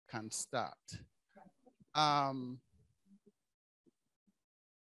can start.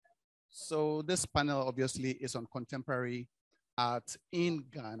 So this panel obviously is on contemporary art in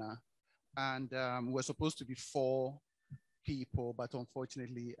Ghana. And we're supposed to be 4 people, but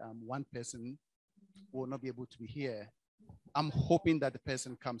unfortunately, one person will not be able to be here. I'm hoping that the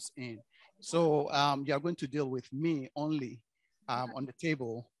person comes in. So you are going to deal with me only on the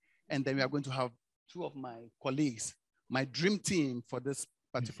table, and then we are going to have 2 of my colleagues, my dream team for this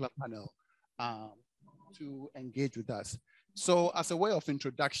particular panel, to engage with us. So as a way of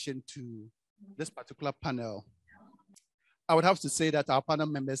introduction to this particular panel, I would have to say that our panel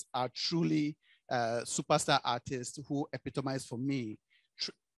members are truly superstar artists who epitomize for me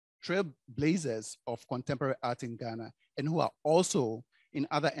trailblazers of contemporary art in Ghana, and who are also in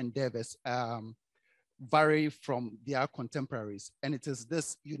other endeavors vary from their contemporaries. And it is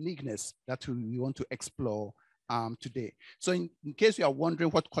this uniqueness that we want to explore today. So in case you are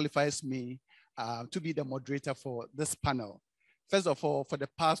wondering what qualifies me to be the moderator for this panel, first of all, for the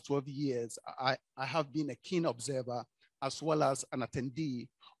past 12 years, I have been a keen observer as well as an attendee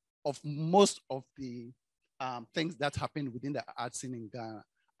of most of the things that happen within the art scene in Ghana.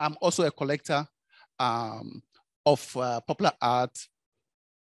 I'm also a collector of popular art,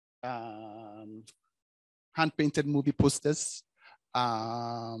 hand-painted movie posters,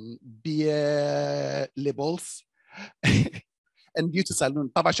 beer labels, and beauty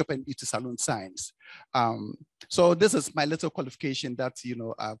salon, barber shop and beauty salon signs. So this is my little qualification that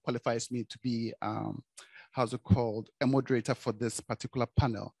qualifies me to be, how's it called, a moderator for this particular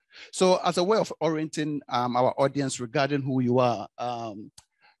panel. So as a way of orienting our audience regarding who you are,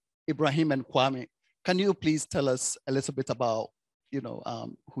 Ibrahim and Kwame, can you please tell us a little bit about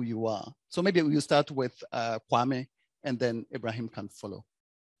who you are? So maybe we'll start with Kwame, and then Ibrahim can follow.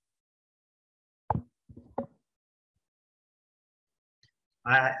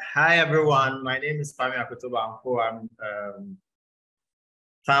 Hi everyone, my name is Kwame Akoto-Bamfo. I'm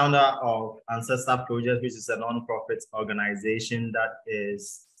founder of Ancestor Project, which is a non-profit organization that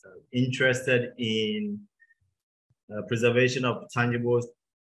is interested in preservation of tangible,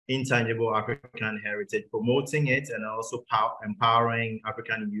 intangible African heritage, promoting it, and also empowering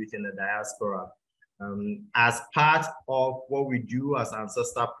African youth in the diaspora. As part of what we do as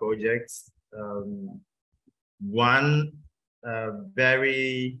Ancestor Projects, one of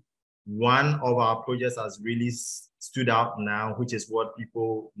our projects has really stood out now, which is what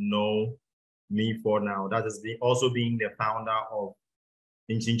people know me for now. That is also being the founder of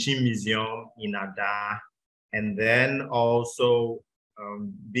Inchinchim Museum in Ada, and then also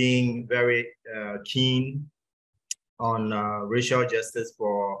being very keen on racial justice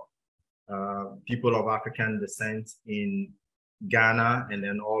for people of African descent in Ghana and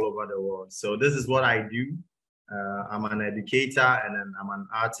then all over the world. So this is what I do. I'm an educator and then I'm an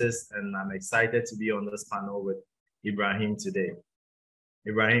artist, and I'm excited to be on this panel with Ibrahim today.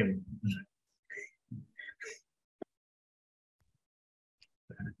 Ibrahim.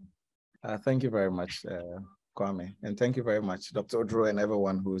 Thank you very much, Kwame, and thank you very much, Dr. Oduro, and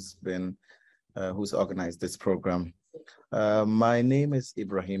everyone who's organized this program. My name is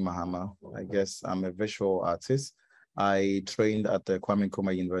Ibrahim Mahama. I guess I'm a visual artist. I trained at the Kwame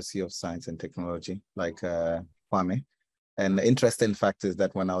Nkrumah University of Science and Technology, like Kwame. And the interesting fact is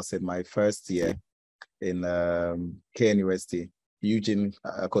that when I was in my first year in KNUST, Eugene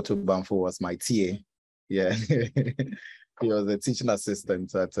Akoto-Bamfo was my TA. Yeah. He was a teaching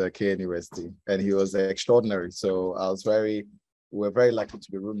assistant at KNUST, and he was extraordinary. So we're very lucky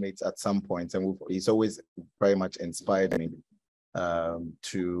to be roommates at some point, and he's always very much inspired me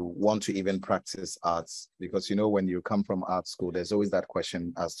to want to even practice arts, because when you come from art school, there's always that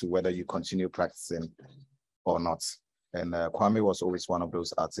question as to whether you continue practicing or not. And Kwame was always one of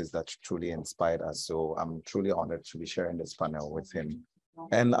those artists that truly inspired us. So I'm truly honored to be sharing this panel with him.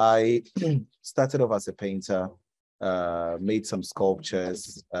 And I started off as a painter, made some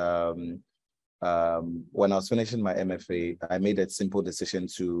sculptures. When I was finishing my MFA, I made a simple decision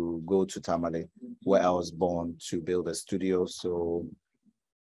to go to Tamale, where I was born, to build a studio. So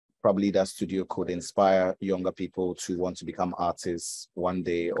probably that studio could inspire younger people to want to become artists one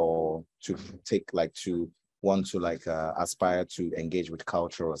day, or to aspire to engage with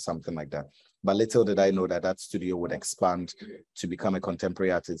culture or something like that. But little did I know that studio would expand to become a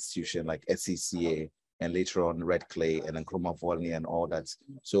contemporary art institution like SCCA, and later on Red Clay and then Nkrumah Volney and all that.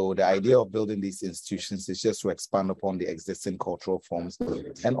 So the idea of building these institutions is just to expand upon the existing cultural forms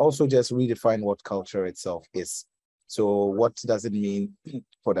and also just redefine what culture itself is. So what does it mean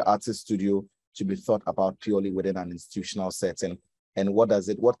for the artist studio to be thought about purely within an institutional setting? And what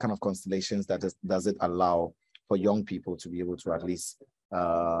kind of constellations does it allow for young people to be able to at least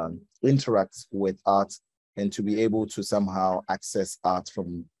interact with art and to be able to somehow access art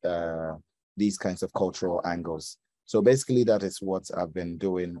from these kinds of cultural angles. So basically that is what I've been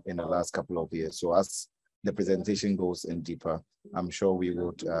doing in the last couple of years. So as the presentation goes in deeper, I'm sure we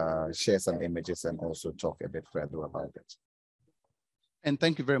would share some images and also talk a bit further about it. And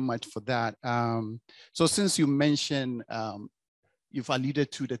thank you very much for that. So since you mentioned, you've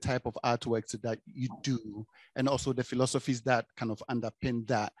alluded to the type of artworks that you do and also the philosophies that kind of underpin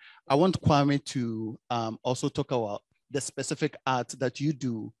that, I want Kwame to also talk about the specific art that you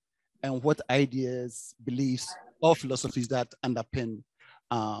do and what ideas, beliefs, or philosophies that underpin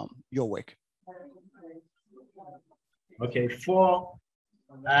your work. Okay,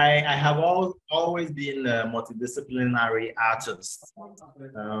 I have always been a multidisciplinary artist.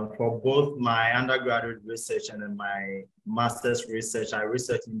 For both my undergraduate research and in my master's research, I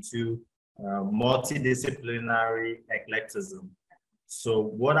research into multidisciplinary eclecticism. So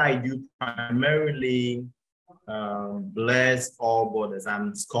what I do primarily blurs all borders.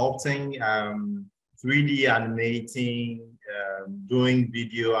 I'm sculpting, 3D animating, doing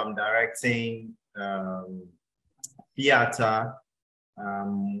video, I'm directing, theater,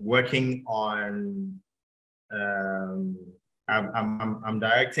 working on, I'm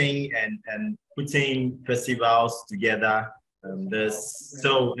directing and putting festivals together.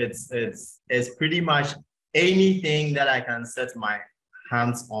 So it's pretty much anything that I can set my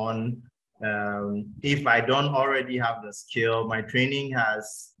hands on. If I don't already have the skill, my training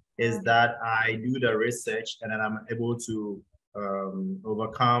is that I do the research and then I'm able to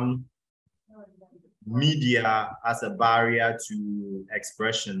overcome media as a barrier to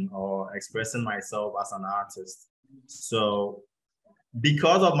expression or expressing myself as an artist. So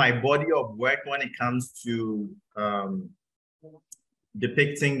because of my body of work when it comes to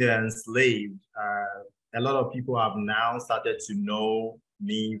depicting the enslaved, a lot of people have now started to know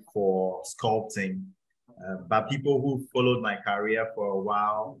me for sculpting. But people who followed my career for a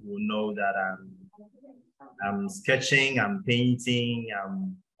while will know that I'm sketching, I'm painting,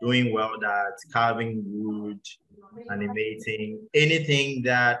 I'm doing well that carving wood, animating, anything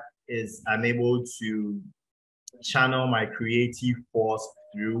that I'm able to channel my creative force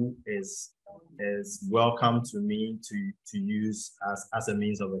through is welcome to me to use as a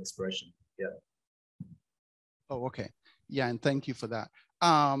means of expression. Yeah. Oh, okay. Yeah, and thank you for that.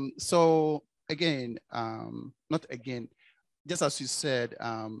 So again, not again, just as you said,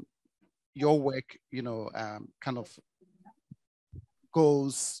 your work, kind of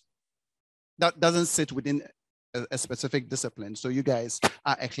that doesn't sit within a specific discipline. So you guys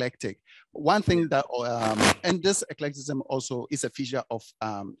are eclectic. One thing that, and this eclecticism also is a feature of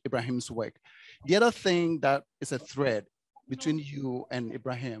Ibrahim's work. The other thing that is a thread between you and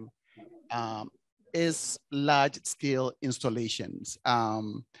Ibrahim is large scale installations.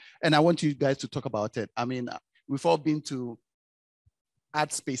 And I want you guys to talk about it. I mean, we've all been to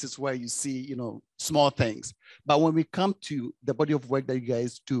art spaces where you see, small things. But when we come to the body of work that you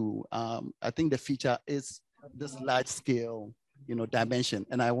guys do, I think the feature is this large scale, dimension.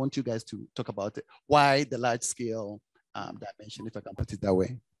 And I want you guys to talk about it. Why the large scale dimension, if I can put it that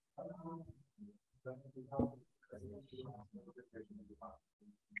way?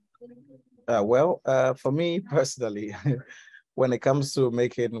 For me personally, when it comes to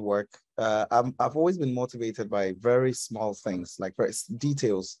making work, I've always been motivated by very small things, like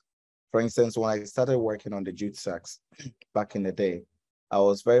details. For instance, when I started working on the jute sacks back in the day, I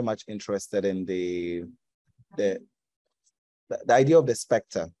was very much interested in the idea of the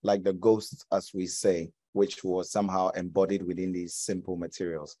specter, like the ghost, as we say, which was somehow embodied within these simple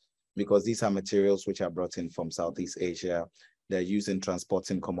materials, because these are materials which are brought in from Southeast Asia. They're used in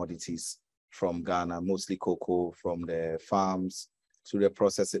transporting commodities from Ghana, mostly cocoa, from the farms to the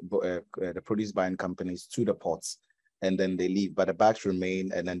the produce buying companies to the ports, and then they leave. But the bags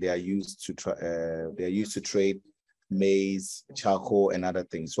remain, and then they are used to trade maize, charcoal, and other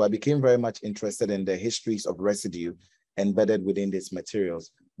things. So I became very much interested in the histories of residue embedded within these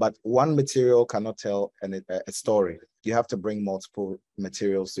materials. But one material cannot tell a story. You have to bring multiple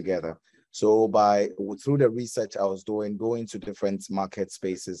materials together. So through the research I was doing, going to different market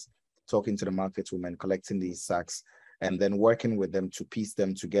spaces, talking to the market women, collecting these sacks, and then working with them to piece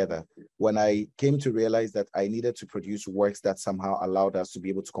them together. When I came to realize that I needed to produce works that somehow allowed us to be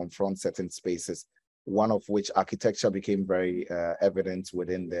able to confront certain spaces, one of which architecture became very evident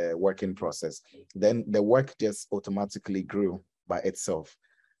within the working process, then the work just automatically grew by itself.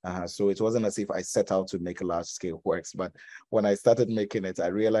 So it wasn't as if I set out to make large scale works, but when I started making it, I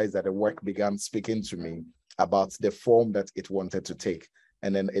realized that the work began speaking to me about the form that it wanted to take.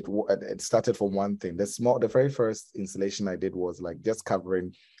 And then it started from one thing. The very first installation I did was like just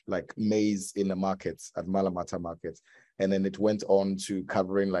covering like maize in the markets at Malamata market. And then it went on to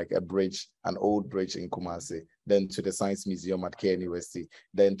covering like a bridge, an old bridge in Kumasi, then to the Science Museum at KNUST,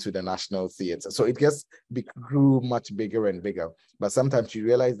 then to the National Theatre. So it just grew much bigger and bigger. But sometimes you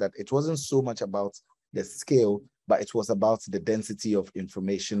realize that it wasn't so much about the scale, but it was about the density of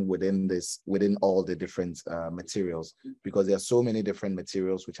information within all the different materials, because there are so many different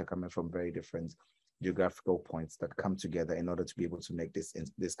materials which are coming from very different geographical points that come together in order to be able to make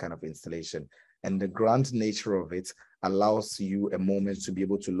this kind of installation. And the grand nature of it allows you a moment to be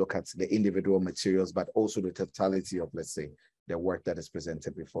able to look at the individual materials, but also the totality of, let's say, the work that is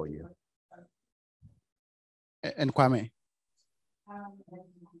presented before you. And Kwame?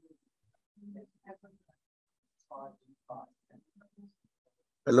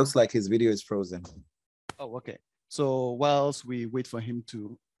 It looks like his video is frozen. Oh, okay. So whilst we wait for him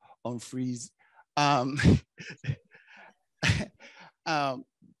to unfreeze, but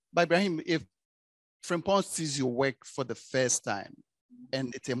Ibrahim, if Frimpong sees your work for the first time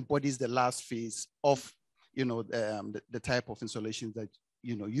and it embodies the last phase of, the type of installations that,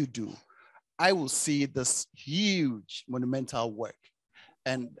 you do, I will see this huge monumental work.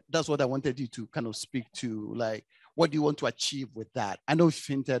 And that's what I wanted you to kind of speak to, like, what do you want to achieve with that? I know you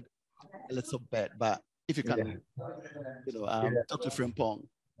hinted a little bit, but if you can, talk to Frimpong.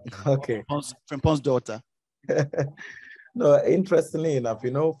 Okay. Frimpong's daughter. No, interestingly enough,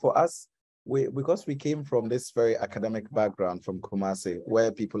 for us, because we came from this very academic background from Kumasi,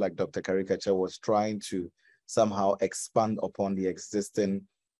 where people like Dr. Karikacha was trying to somehow expand upon the existing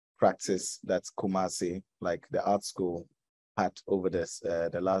practice that Kumasi, like the art school, had over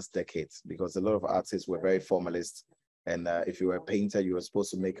the last decades, because a lot of artists were very formalist. And if you were a painter, you were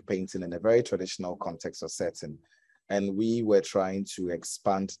supposed to make a painting in a very traditional context or setting. And we were trying to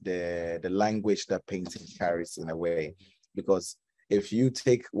expand the language that painting carries in a way. Because if you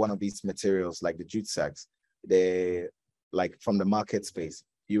take one of these materials, like the jute sacks, like from the market space,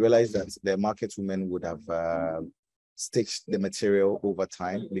 you realize that the market women would have stitched the material over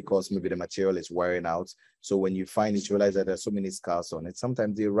time because maybe the material is wearing out. So when you find it, you realize that there's so many scars on it.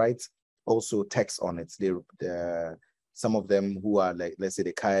 Sometimes they write also text on it. Some of them who are like, let's say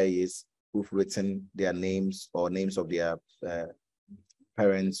the Kayayis, who've written their names or names of their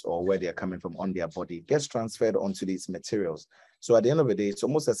parents or where they're coming from on their body, gets transferred onto these materials. So at the end of the day, it's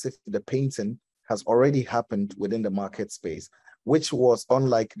almost as if the painting has already happened within the market space, which was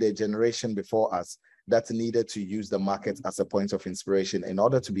unlike the generation before us that needed to use the market as a point of inspiration in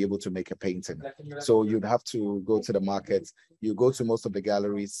order to be able to make a painting. So you'd have to go to the market, you go to most of the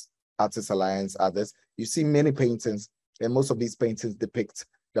galleries, Artists Alliance, others, you see many paintings, and most of these paintings depict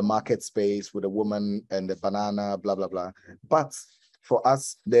the market space with a woman and the banana, blah, blah, blah. But for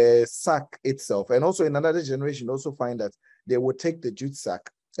us, the sack itself, and also in another generation, also find that they would take the jute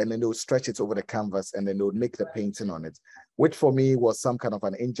sack and then they would stretch it over the canvas and then they would make the painting on it, which for me was some kind of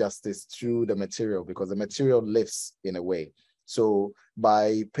an injustice to the material because the material lives in a way. So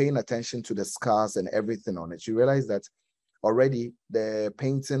by paying attention to the scars and everything on it, you realize that already the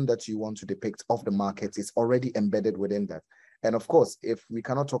painting that you want to depict of the market is already embedded within that. And of course, if we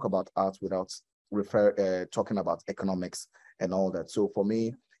cannot talk about art without talking about economics and all that. So for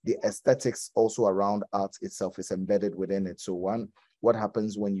me, the aesthetics also around art itself is embedded within it. So what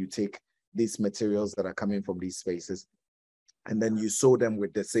happens when you take these materials that are coming from these spaces and then you sew them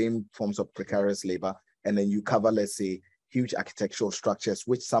with the same forms of precarious labor, and then you cover, let's say, huge architectural structures,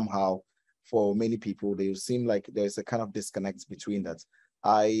 which somehow for many people, they seem like there's a kind of disconnect between that.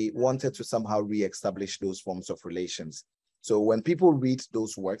 I wanted to somehow re-establish those forms of relations. So when people read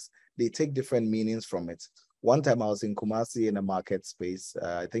those works, they take different meanings from it. One time I was in Kumasi in a market space,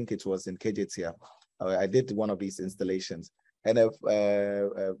 I think it was in KJTia. I did one of these installations, and a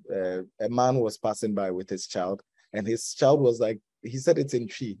man was passing by with his child, and his child was like, he said it's in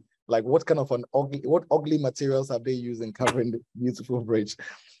tree. Like, what kind of what ugly materials have they used in covering the beautiful bridge?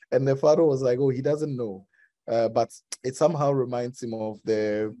 And the father was like, oh, he doesn't know. But it somehow reminds him of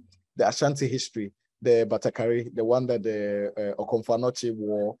the Ashanti history, the Batakari, the one that the Okomfanoche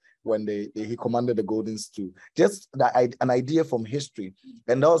wore when he commanded the Golden Stew. Just an idea from history.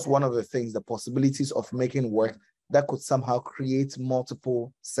 And that was one of the things, the possibilities of making work that could somehow create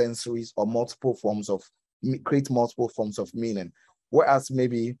multiple sensories or create multiple forms of meaning. Whereas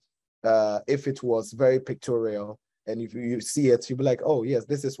maybe if it was very pictorial, and if you see it, you'll be like, oh, yes,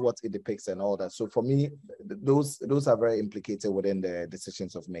 this is what it depicts and all that. So for me, those are very implicated within the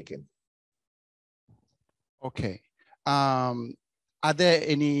decisions of making. Okay. Are there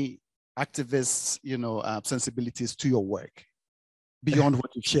any activist, sensibilities to your work? beyond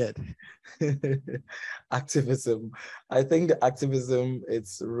what you've shared? Activism. I think the activism,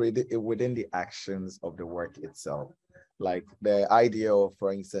 it's really within the actions of the work itself. Like the idea of,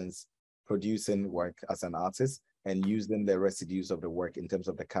 for instance, producing work as an artist and using the residues of the work in terms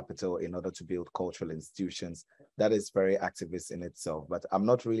of the capital in order to build cultural institutions. That is very activist in itself. But I'm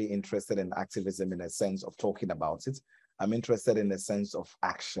not really interested in activism in a sense of talking about it. I'm interested in the sense of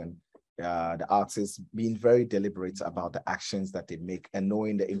action. The artists being very deliberate about the actions that they make and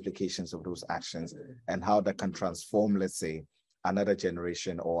knowing the implications of those actions and how that can transform, let's say, another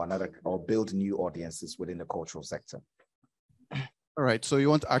generation or build new audiences within the cultural sector. All right, so you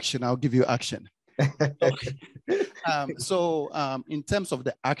want action, I'll give you action. Okay. In terms of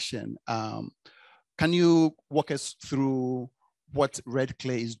the action, can you walk us through what Red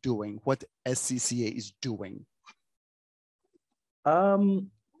Clay is doing, what SCCA is doing?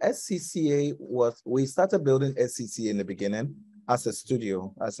 SCCA we started building SCCA in the beginning as a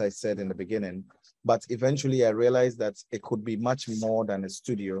studio, as I said in the beginning, but eventually I realized that it could be much more than a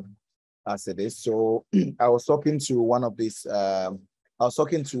studio as it is. So I was talking to one of these, a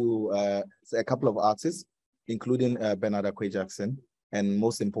couple of artists, including Bernard Attukwei Jackson, and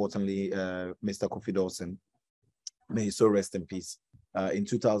most importantly, Mr. Kofi Dawson. May he so rest in peace. In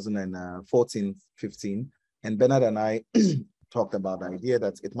 2014-15, and Bernard and I talked about the idea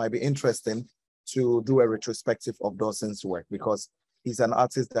that it might be interesting to do a retrospective of Dawson's work, because he's an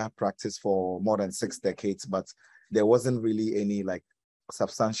artist that practiced for more than 6 decades, but there wasn't really any like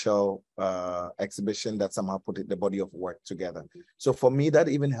substantial exhibition that somehow put the body of work together. So for me, that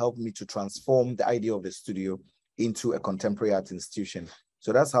even helped me to transform the idea of the studio into a contemporary art institution.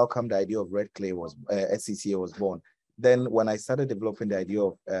 So that's how come the idea of Red Clay SCCA was born. Then when I started developing the idea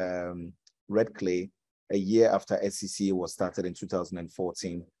of Red Clay, a year after SCCA was started in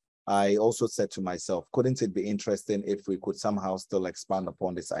 2014, I also said to myself, couldn't it be interesting if we could somehow still expand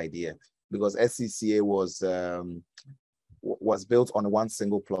upon this idea? Because SCCA was built on one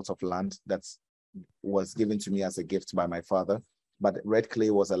single plot of land that was given to me as a gift by my father. But Red Clay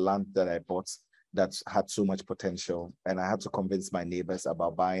was a land that I bought that had so much potential. And I had to convince my neighbors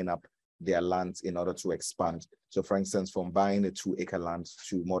about buying up their land in order to expand. So for instance, from buying a 2-acre land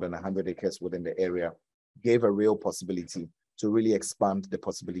to more than 100 acres within the area gave a real possibility to really expand the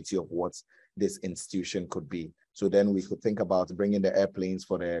possibility of what this institution could be. So then we could think about bringing the airplanes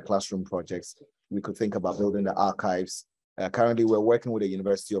for the classroom projects. We could think about building the archives. Currently, we're working with the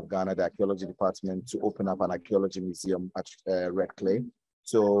University of Ghana, the archaeology department, to open up an archaeology museum at Red Clay.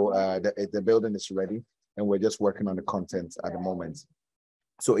 So the building is ready, and we're just working on the content at the moment.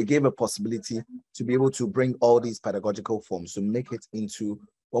 So it gave a possibility to be able to bring all these pedagogical forms to make it into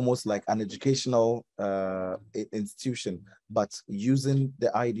almost like an educational institution, but using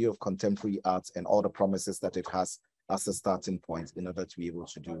the idea of contemporary art and all the promises that it has as a starting point in order to be able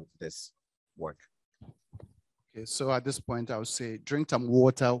to do this work. Okay, so at this point, I would say drink some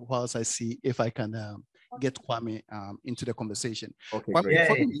water whilst I see if I can get Kwame into the conversation. Okay, Kwame,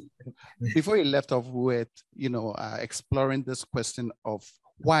 great. Before you left off with, exploring this question of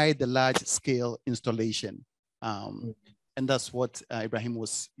why the large-scale installation, and that's what Ibrahim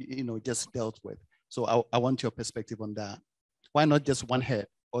was, just dealt with. So I want your perspective on that. Why not just one head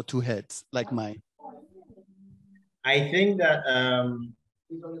or 2 heads like mine? I think that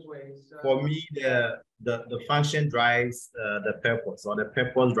for me, the function drives the purpose, or the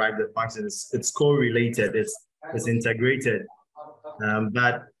purpose drives the function. It's correlated, it's integrated.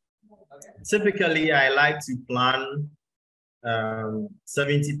 But typically, I like to plan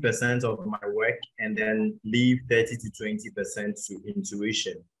 70% of my work and then leave 30 to 20% to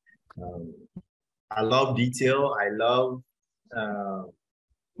intuition. I love detail. I love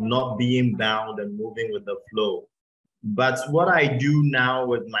not being bound and moving with the flow. But what I do now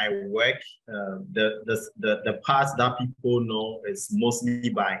with my work, the parts that people know is mostly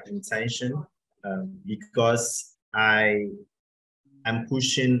by intention, because I'm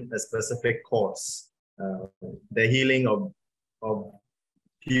pushing a specific cause, the healing of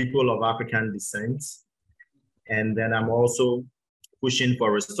people of African descent. And then I'm also pushing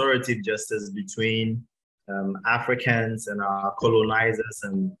for restorative justice between Africans and our colonizers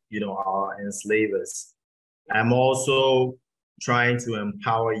and, our enslavers. I'm also trying to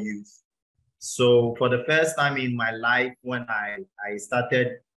empower youth. So for the first time in my life, when I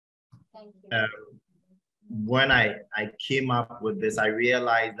started, when I came up with this, I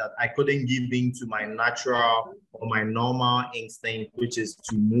realized that I couldn't give in to my natural or my normal instinct, which is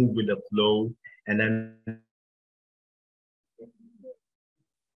to move with the flow. And then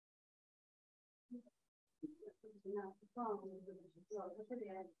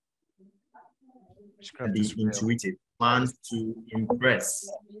Be intuitive, plans to impress.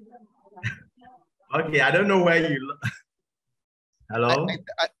 Okay, I don't know where you. Hello?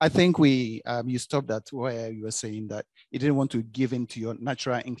 I think we you stopped that where you were saying that you didn't want to give in to your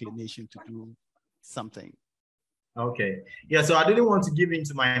natural inclination to do something. Okay. Yeah, so I didn't want to give in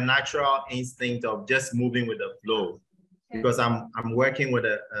to my natural instinct of just moving with the flow because I'm working with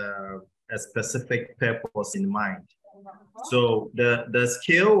a specific purpose in mind. So the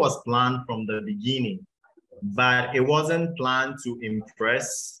skill was planned from the beginning, but it wasn't planned to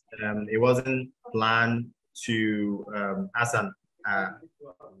impress. It wasn't planned to as an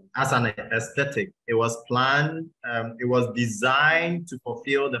aesthetic. It was planned. It was designed to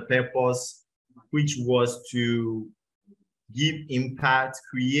fulfill the purpose, which was to give impact,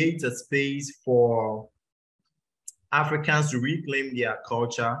 create a space for Africans to reclaim their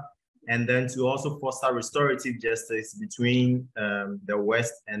culture, and then to also foster restorative justice between the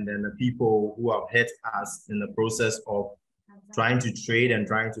West and then the people who have hurt us in the process of trying to trade and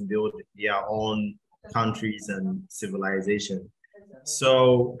trying to build their own countries and civilization.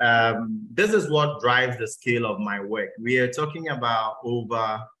 So this is what drives the scale of my work. We are talking about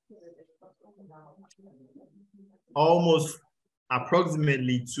over almost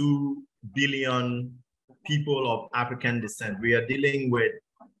approximately 2 billion people of African descent. We are dealing with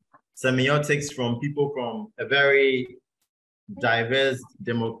semiotics from people from a very diverse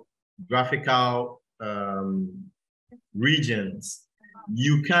demographical regions.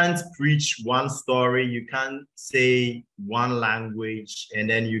 You can't preach one story, you can't say one language, and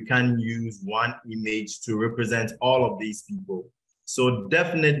then you can use one image to represent all of these people. So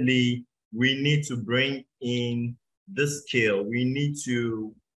definitely we need to bring in this scale. We need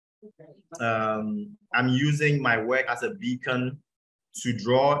to, I'm using my work as a beacon to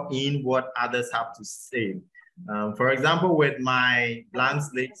draw in what others have to say. For example, with my blank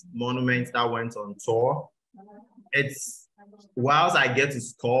slate monuments that went on tour, it's whilst I get to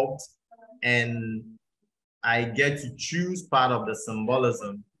sculpt and I get to choose part of the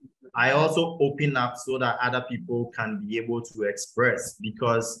symbolism, I also open up so that other people can be able to express,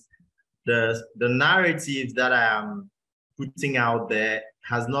 because the narrative that I am putting out there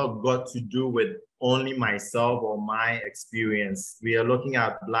has not got to do with only myself or my experience. We are looking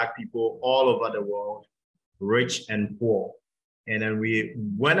at Black people all over the world, rich and poor. And then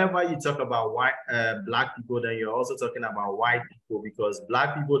whenever you talk about white Black people, then you're also talking about white people, because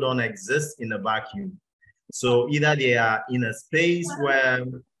Black people don't exist in a vacuum. So either they are in a space where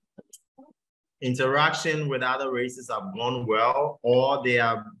interaction with other races have gone well, or they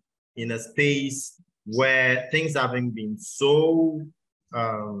are in a space where things haven't been so,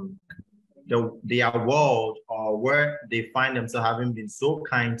 their world or where they find themselves haven't been so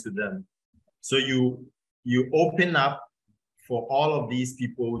kind to them. So you open up for all of these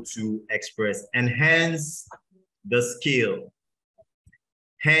people to express, and hence the skill,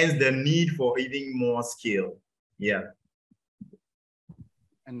 hence the need for even more skill. Yeah.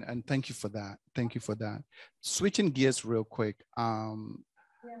 And thank you for that. Thank you for that. Switching gears real quick, and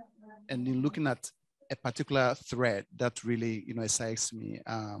in looking at a particular thread that really, excites me,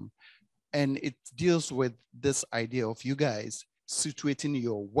 and it deals with this idea of you guys situating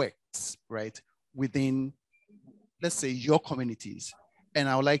your works, right, within, let's say, your communities. And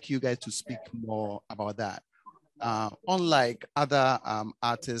I would like you guys to speak more about that. Unlike other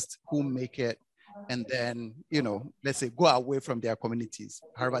artists who make it and then, let's say, go away from their communities,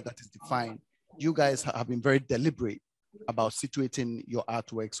 however that is defined, you guys have been very deliberate about situating your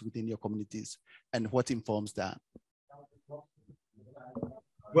artworks within your communities, and what informs that?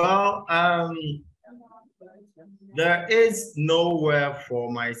 Well, there is nowhere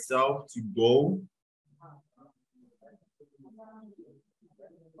for myself to go.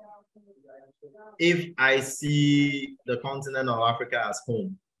 If I see the continent of Africa as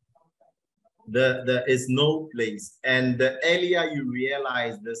home, there is no place. And the earlier you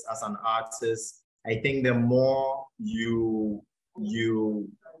realize this as an artist, I think the more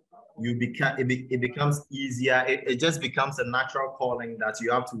it becomes easier. It just becomes a natural calling that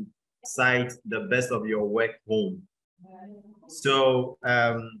you have to cite the best of your work home. So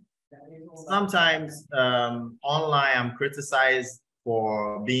sometimes online I'm criticized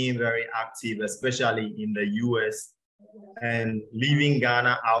for being very active, especially in the US, and leaving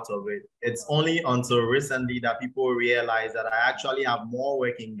Ghana out of it. It's only until recently that people realize that I actually have more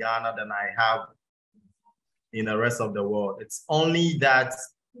work in Ghana than I have in the rest of the world. It's only that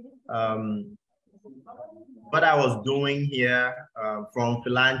what I was doing here, from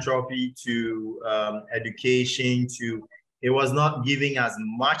philanthropy to education to, it was not giving as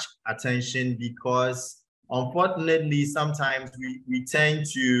much attention because unfortunately, sometimes we tend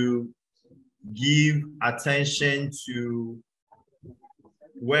to give attention to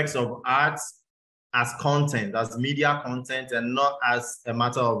works of art as content, as media content, and not as a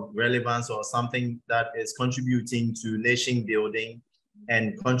matter of relevance or something that is contributing to nation building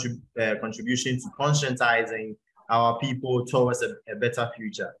and contribution to conscientizing our people towards a better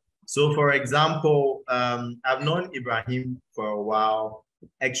future. So for example, I've known Ibrahim for a while,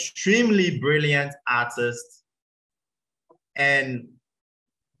 extremely brilliant artist, and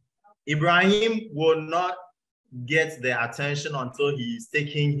Ibrahim will not get the attention until he's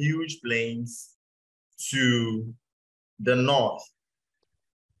taking huge planes to the north.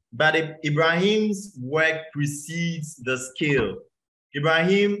 But Ibrahim's work precedes the skill.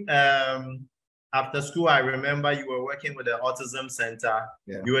 Ibrahim, after school, I remember you were working with the Autism Center.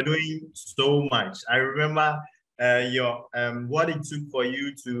 Yeah. You were doing so much. I remember what it took for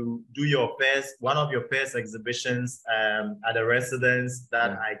you to do one of your first exhibitions at a residence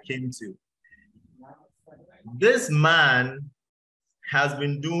that I came to. This man has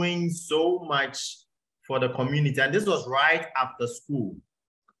been doing so much for the community, and this was right after school.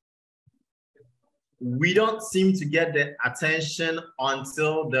 We don't seem to get the attention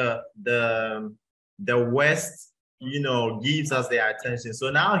until the West, gives us the attention.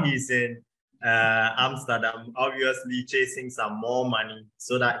 So now he's in Amsterdam, obviously chasing some more money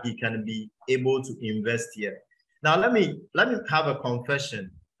so that he can be able to invest here. Now let me have a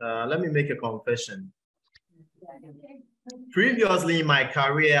confession. Let me make a confession. Previously in my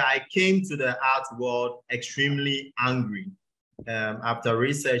career, I came to the art world extremely angry after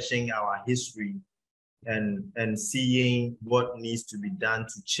researching our history and seeing what needs to be done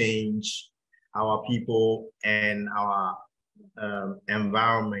to change our people and our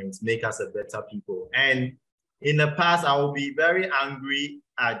environment, make us a better people. And in the past, I will be very angry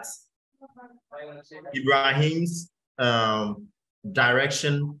at Ibrahim's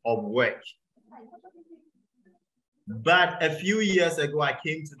direction of work. But a few years ago, I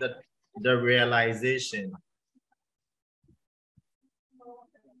came to the realization,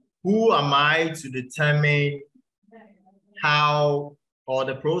 who am I to determine how, or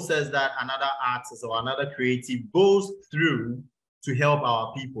the process that another artist or another creative goes through to help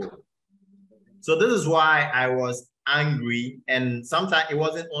our people? So this is why I was angry. And sometimes it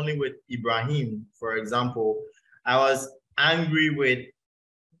wasn't only with Ibrahim, for example. I was angry with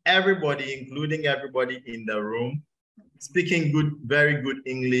everybody, including everybody in the room, speaking very good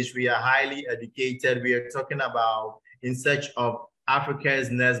English. We are highly educated. We are talking about In Search of Africa's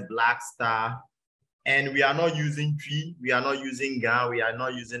Next Black Star. And we are not using tree, we are not using Ga, we are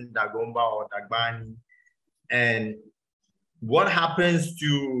not using Dagomba or Dagbani. And what happens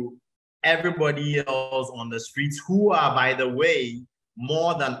to everybody else on the streets who are, by the way,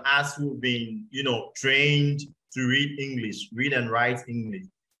 more than us who've been, trained to read and write English.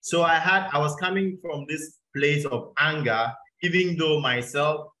 So I was coming from this place of anger, even though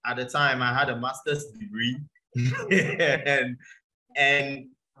myself at the time I had a master's degree and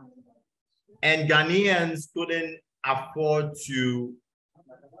Ghanaians couldn't afford to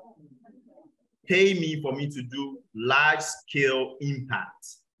pay me for me to do large scale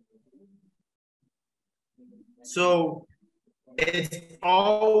impact. So it's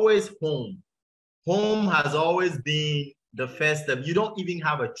always home. Home has always been the first step. You don't even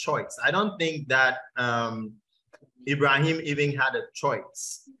have a choice. I don't think that Ibrahim even had a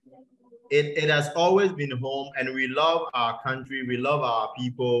choice. It has always been home, and we love our country. We love our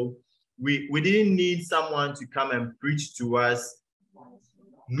people. We didn't need someone to come and preach to us.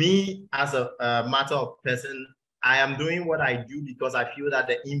 Me, as a matter of person, I am doing what I do because I feel that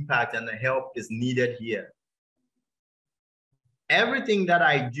the impact and the help is needed here. Everything that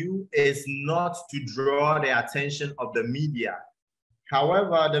I do is not to draw the attention of the media.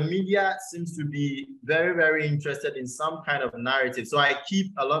 However, the media seems to be very, very interested in some kind of narrative. So I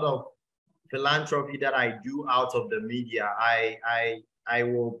keep a lot of philanthropy that I do out of the media. I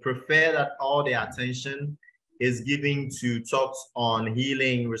will prefer that all the attention is given to talks on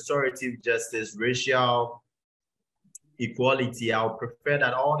healing, restorative justice, racial equality. I'll prefer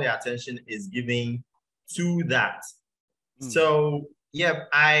that all the attention is given to that. So yeah,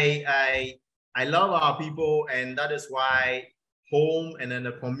 I love our people, and that is why home and then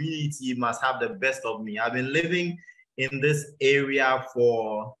the community must have the best of me. I've been living in this area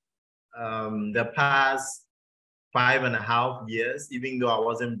for the past 5.5 years, even though I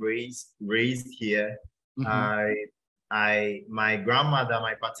wasn't raised here. My grandmother,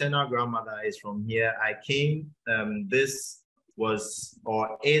 my paternal grandmother is from here. I came, this was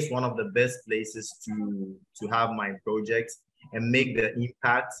or is one of the best places to have my project and make the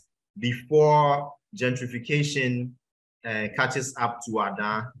impact. before gentrification catches up to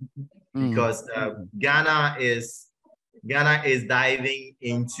Ada, because Ghana is diving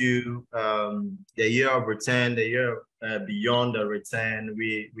into the year of return, the year beyond the return.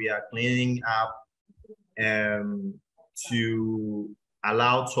 We are cleaning up to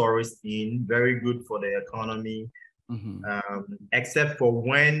allow tourists in, very good for the economy, except for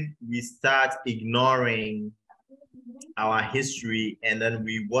when we start ignoring our history and then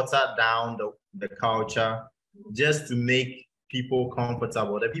we water down the culture just to make people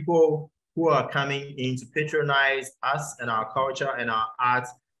comfortable. The people who are coming in to patronize us and our culture and our art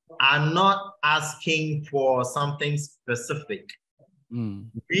are not asking for something specific.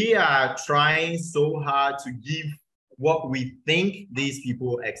 We are trying so hard to give what we think these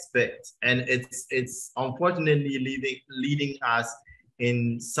people expect. And it's unfortunately leading us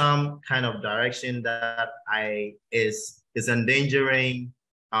in some kind of direction that is endangering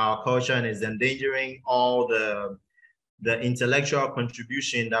our culture and is endangering all the intellectual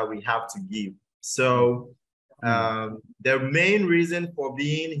contribution that we have to give. So the main reason for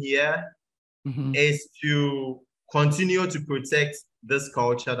being here is to continue to protect this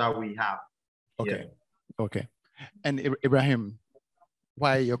culture that we have. Okay. Okay. And Ibrahim,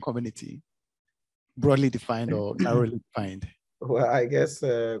 why your community? Broadly defined or narrowly defined? Well, I guess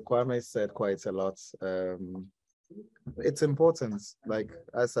Kwame said quite a lot. It's important. Like,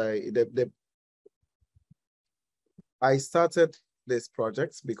 as I started this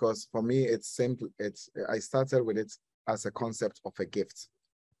project because for me, it's simple. I started with it as a concept of a gift,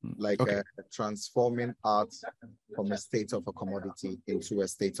 like transforming art from a state of a commodity into a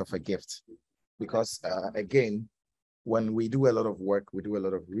state of a gift. Because again, when we do a lot of work, we do a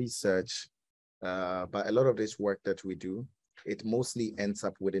lot of research, but a lot of this work that we do, it mostly ends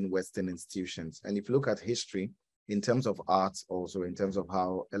up within Western institutions. And if you look at history, in terms of art, also in terms of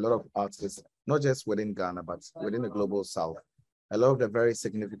how a lot of artists, not just within Ghana, but within the global South, a lot of the very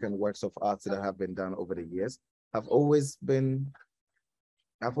significant works of art that have been done over the years have always ended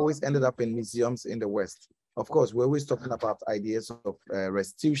up in museums in the West. Of course, we're always talking about ideas of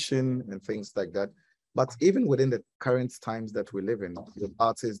restitution and things like that. But even within the current times that we live in, with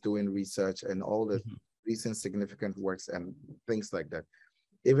artists doing research and all the recent significant works and things like that,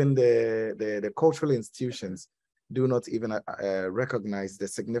 even the cultural institutions do not even recognize the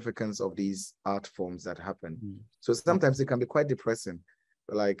significance of these art forms that happen. So sometimes it can be quite depressing.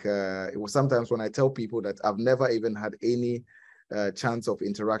 Like sometimes when I tell people that I've never even had any chance of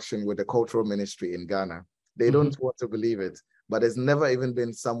interaction with the cultural ministry in Ghana, they don't want to believe it. But there's never even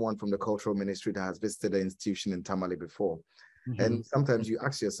been someone from the cultural ministry that has visited the institution in Tamale before. And sometimes you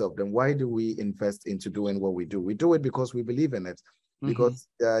ask yourself, then why do we invest into doing what we do? We do it because we believe in it. Because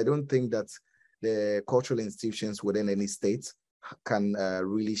I don't think that the cultural institutions within any state can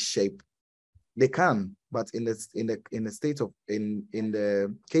really shape. They can, but in the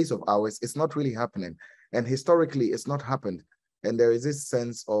case of ours, it's not really happening. And historically, it's not happened. And there is this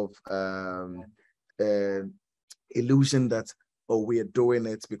sense of illusion that, oh, we are doing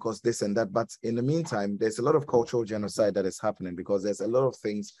it because this and that. But in the meantime, there's a lot of cultural genocide that is happening because there's a lot of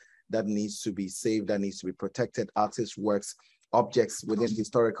things that needs to be saved, that needs to be protected, artists' works, objects within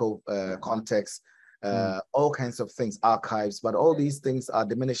historical context, all kinds of things, archives, but all these things are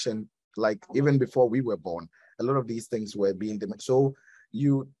diminishing. Like even before we were born, a lot of these things were being diminished. So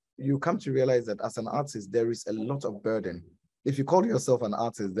you come to realize that as an artist, there is a lot of burden. If you call yourself an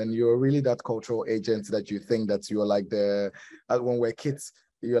artist, then you're really that cultural agent that you think that you're like when we're kids,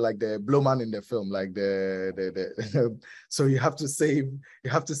 you're like the blowman in the film, like so you have to save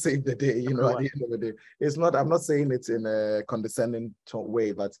the day, you know, at the end of the day. It's not, I'm not saying it in a condescending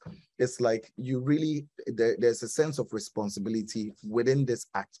way, but it's like you really, there's a sense of responsibility within this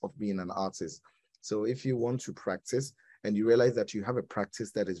act of being an artist. So if you want to practice and you realize that you have a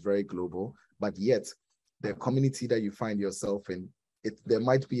practice that is very global, but yet the community that you find yourself in, there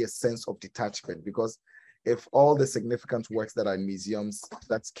might be a sense of detachment, because if all the significant works that are in museums,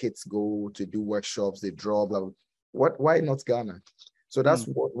 that kids go to do workshops, they draw, blah, blah, why not Ghana? So that's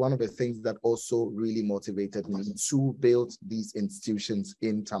one of the things that also really motivated me to build these institutions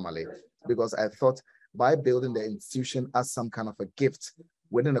in Tamale, because I thought by building the institution as some kind of a gift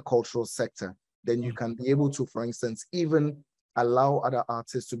within a cultural sector, then you can be able to, for instance, even allow other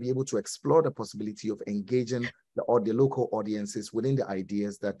artists to be able to explore the possibility of engaging the local audiences within the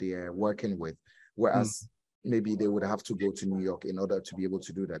ideas that they are working with, whereas maybe they would have to go to New York in order to be able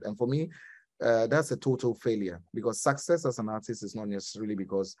to do that. And for me, that's a total failure, because success as an artist is not necessarily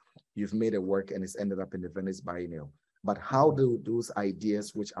because you've made a work and it's ended up in the Venice Biennial, but how do those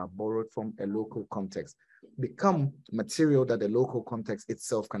ideas which are borrowed from a local context, become material that the local context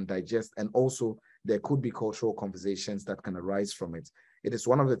itself can digest, and also there could be cultural conversations that can arise from it. It is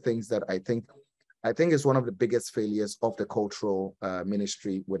one of the things that I think is one of the biggest failures of the cultural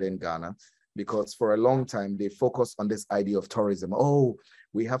ministry within Ghana, because for a long time they focused on this idea of tourism. Oh,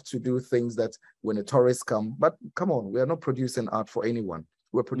 we have to do things that when the tourists come, but come on, we are not producing art for anyone.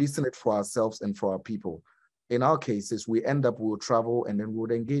 We're producing it for ourselves and for our people. In our cases, we'll travel and then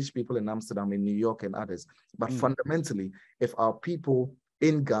we'll engage people in Amsterdam, in New York and others. But fundamentally, if our people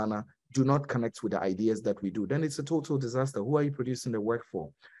in Ghana do not connect with the ideas that we do, then it's a total disaster. Who are you producing the work for?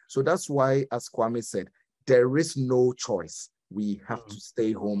 So that's why, as Kwame said, there is no choice. We have to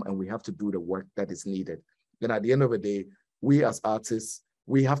stay home and we have to do the work that is needed. Then at the end of the day, we as artists,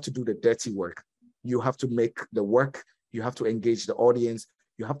 we have to do the dirty work. You have to make the work, you have to engage the audience,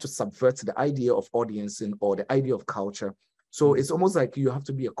 you have to subvert the idea of audiencing or the idea of culture. So it's almost like you have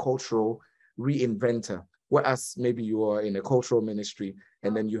to be a cultural reinventor, whereas maybe you are in a cultural ministry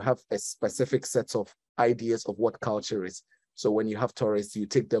and then you have a specific set of ideas of what culture is. So when you have tourists, you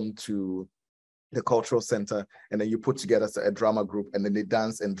take them to the cultural center and then you put together a drama group and then they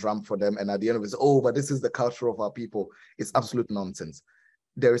dance and drum for them. And at the end of it, oh, but this is the culture of our people. It's absolute nonsense.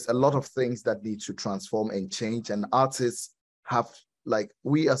 There is a lot of things that need to transform and change, and artists have, like,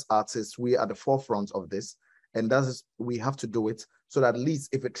 we as artists, we are the forefront of this, and that is, we have to do it so that at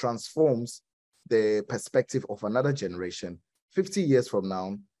least if it transforms the perspective of another generation, 50 years from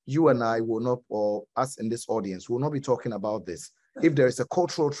now, you and I will not, or us in this audience, will not be talking about this. If there is a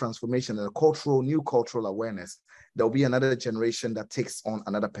cultural transformation and a new cultural awareness, there'll be another generation that takes on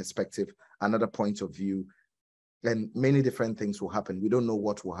another perspective, another point of view, and many different things will happen. We don't know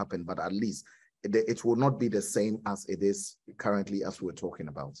what will happen, but at least it will not be the same as it is currently as we're talking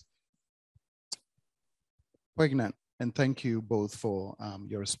about. Poignant, and thank you both for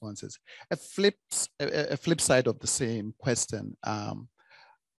your responses. A flip side of the same question.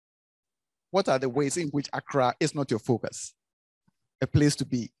 What are the ways in which Accra is not your focus? A place to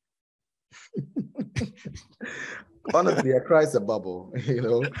be? Honestly, Accra is a bubble, you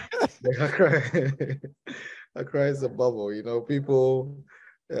know. Accra is a bubble, you know. People,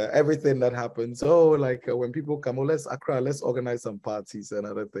 everything that happens, when people come, let's organize some parties and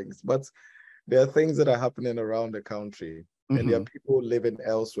other things. But there are things that are happening around the country, and there are people living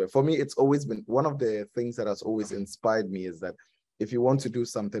elsewhere. For me, it's always been one of the things that has always inspired me is that if you want to do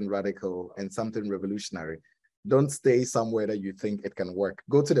something radical and something revolutionary, don't stay somewhere that you think it can work.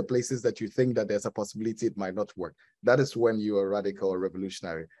 Go to the places that you think that there's a possibility it might not work. That is when you are radical or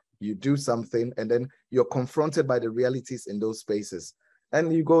revolutionary. You do something and then you're confronted by the realities in those spaces.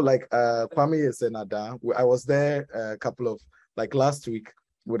 And you go like Kwame is in Ada. I was there a couple of, last week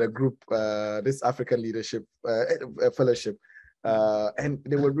with a group, this African Leadership Fellowship. And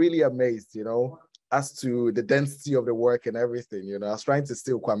they were really amazed, you know, as to the density of the work and everything. You know, I was trying to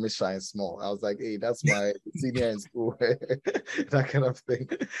steal Kwame shine small. I was like, hey, that's my senior in school, that kind of thing.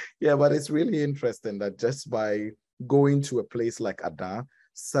 Yeah, but it's really interesting that just by going to a place like Ada,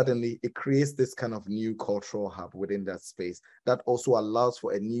 suddenly it creates this kind of new cultural hub within that space that also allows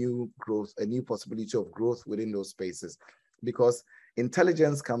for a new growth, a new possibility of growth within those spaces. Because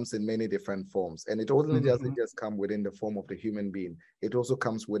intelligence comes in many different forms, and it only doesn't just come within the form of the human being. It also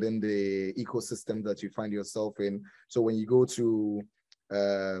comes within the ecosystem that you find yourself in. So when you go to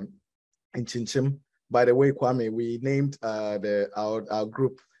in Chinchim, by the way, Kwame, we named our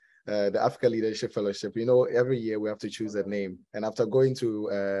group the Africa Leadership Fellowship. You know, every year we have to choose a name. And after going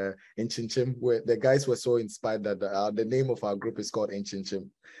to in Chinchim, where the guys were so inspired that the name of our group is called In Chinchim.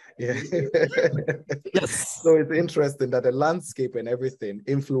 Yeah. Yes. So it's interesting that the landscape and everything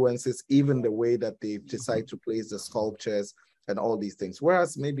influences even the way that they decide to place the sculptures and all these things.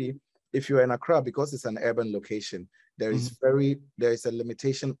 Whereas maybe if you're in Accra, because it's an urban location, there is a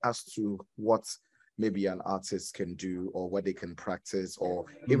limitation as to what maybe an artist can do or what they can practice, or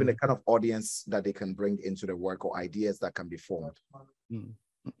even the kind of audience that they can bring into the work or ideas that can be formed.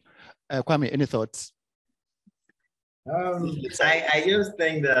 Kwame, any thoughts? I just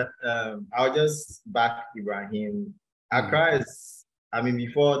think that I'll just back Ibrahim. Accra is,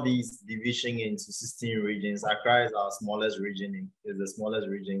 before this division into 16 regions, Accra is our smallest region, is the smallest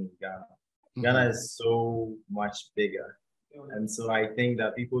region in Ghana. Ghana is so much bigger. And so I think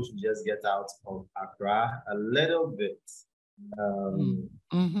that people should just get out of Accra a little bit.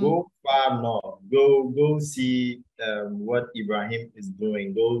 Go far north, go see what Ibrahim is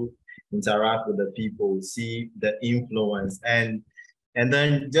doing, go interact with the people, see the influence, and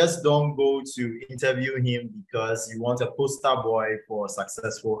then just don't go to interview him because you want a poster boy for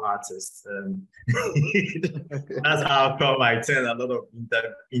successful artists. That's how come I turn a lot of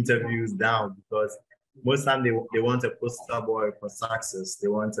interviews down, because most time they want a poster boy for success. They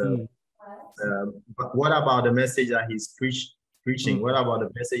want a, but what about the message that he's preaching? What about the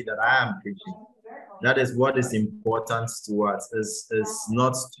message that I am preaching? That is what is important to us, is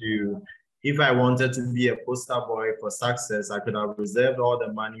not to, if I wanted to be a poster boy for success, I could have reserved all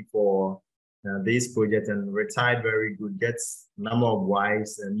the money for this project and retired very good, get number of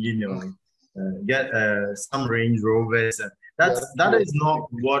wives and, you know, get some Range Rovers. And that is not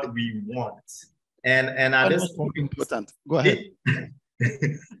what we want. And at this point, important. Go ahead.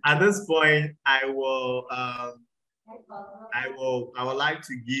 At this point, I would like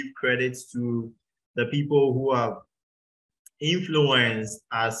to give credit to the people who have influenced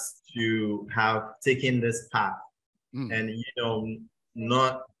us to have taken this path and, you know,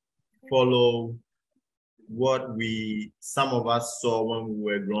 not follow what some of us saw when we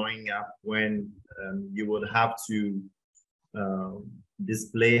were growing up, when you would have to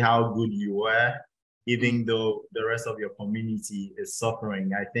display how good you were, even though the rest of your community is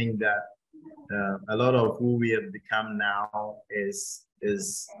suffering. I think that a lot of who we have become now is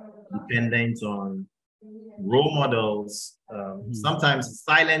dependent on role models, sometimes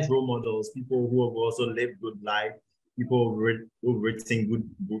silent role models, people who have also lived good life, people who've written good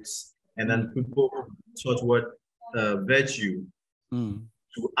books, and then people who taught what virtue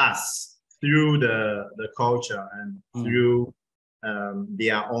to us through the culture and through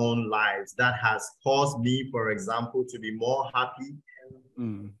their own lives. That has caused me, for example, to be more happy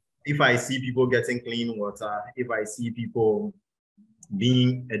if I see people getting clean water, if I see people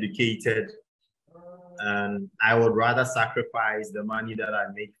being educated, and I would rather sacrifice the money that I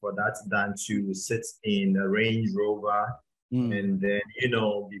make for that than to sit in a Range Rover and then, you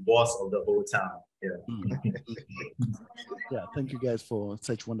know, be boss of the whole town. Yeah. Yeah, thank you guys for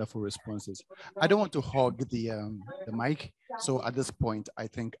such wonderful responses. I don't want to hog the mic, so at this point, I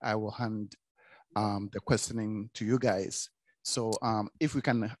think I will hand the questioning to you guys. So if we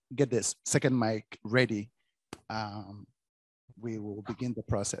can get this second mic ready, we will begin the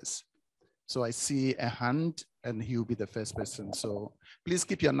process. So I see a hand and he will be the first person. So please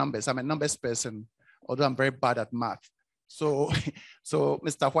keep your numbers. I'm a numbers person, although I'm very bad at math. So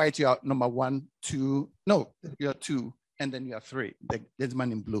Mr. White, you are number 1, 2, no, you're 2, and then you are 3, the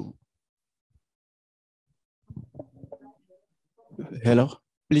gentleman in blue. Hello,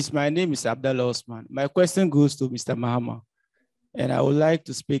 please, my name is Abdallah Osman. My question goes to Mr. Mahama. And I would like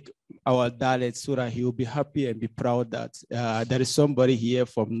to speak our dialect so that he will be happy and be proud that there is somebody here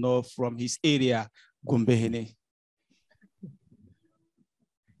from North, from his area, Gumbehene.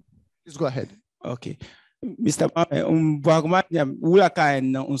 Please go ahead. Okay. Mr. Bagmanya, Ulaka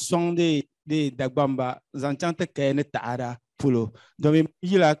and song de Dagbamba, Zanchanta Kane Tara, Pulo, Domi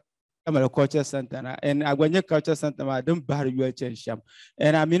Yila. I'm a culture center, and I went to culture center. I don't buy your sham,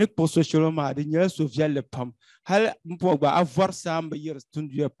 and I'm in a post social ma the years of yellow pump. Hal Mpogba, I've worked some years to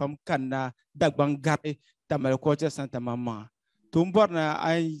do a pump canna, Dagbangari, Tamal culture center, mamma. Tumborna,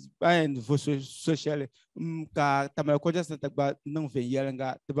 I and for social Tamal culture center, but no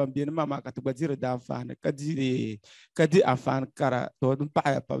yelanga, the Bambina Mama, Katubazira Danfan, Kadi Afan Kara, to the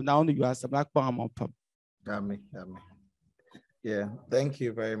Pia pump. Now you are some black palm pump. Yeah, thank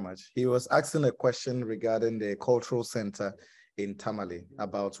you very much. He was asking a question regarding the cultural center in Tamale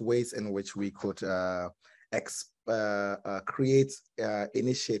about ways in which we could create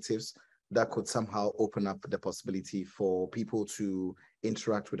initiatives that could somehow open up the possibility for people to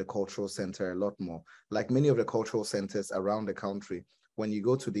interact with the cultural center a lot more. Like many of the cultural centers around the country, when you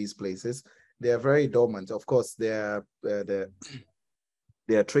go to these places, they are very dormant. Of course, there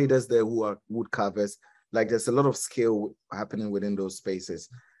are traders there who are wood carvers. Like there's a lot of skill happening within those spaces.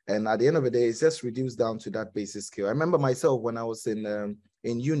 And at the end of the day, it's just reduced down to that basic skill. I remember myself when I was in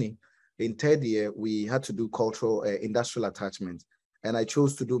uni, in third year, we had to do cultural industrial attachment. And I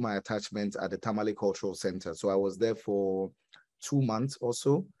chose to do my attachment at the Tamale Cultural Center. So I was there for 2 months or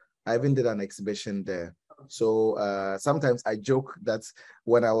so. I even did an exhibition there. So sometimes I joke that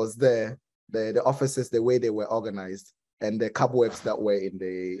when I was there, the offices, the way they were organized, and the cobwebs that were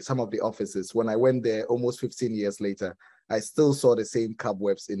in some of the offices. When I went there almost 15 years later, I still saw the same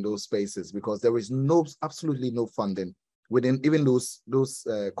cobwebs in those spaces because there is absolutely no funding within even those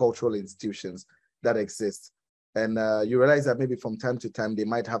cultural institutions that exist. And you realize that maybe from time to time, they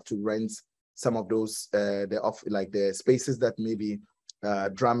might have to rent some of those, the spaces that maybe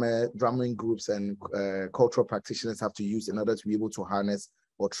drumming groups and cultural practitioners have to use in order to be able to harness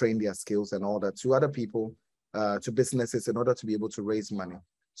or train their skills and all that to other people, to businesses in order to be able to raise money.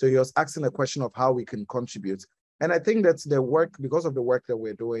 So he was asking a question of how we can contribute. And I think that's the work, because of the work that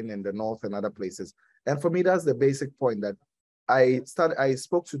we're doing in the North and other places. And for me, that's the basic point, that I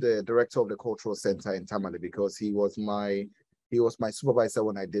spoke to the director of the cultural center in Tamale because he was my supervisor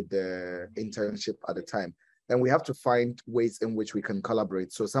when I did the internship at the time. And we have to find ways in which we can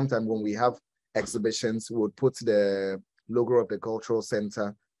collaborate. So sometimes when we have exhibitions, we would put the logo of the cultural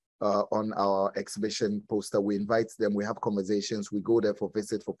center on our exhibition poster. We invite them, we have conversations, we go there for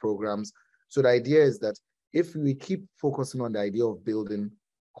visit, for programs. So the idea is that if we keep focusing on the idea of building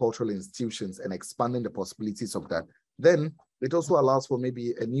cultural institutions and expanding the possibilities of that, then it also allows for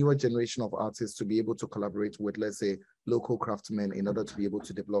maybe a newer generation of artists to be able to collaborate with, let's say, local craftsmen in order to be able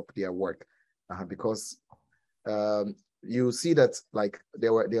to develop their work. Because you see that like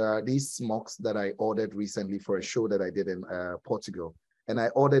there are these smocks that I ordered recently for a show that I did in Portugal, and I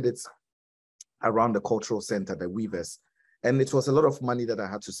ordered it around the cultural center, the weavers, and it was a lot of money that I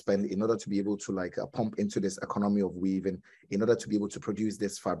had to spend in order to be able to like pump into this economy of weaving in order to be able to produce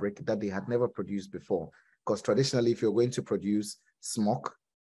this fabric that they had never produced before. Because traditionally, if you're going to produce smock,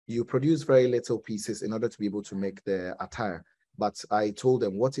 you produce very little pieces in order to be able to make the attire. But I told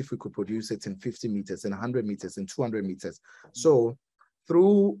them, what if we could produce it in 50 meters, in 100 meters, in 200 meters? So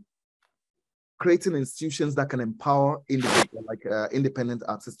through creating institutions that can empower independent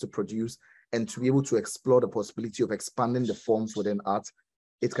artists to produce and to be able to explore the possibility of expanding the forms within art,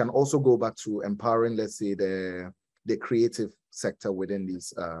 it can also go back to empowering, let's say, the creative sector within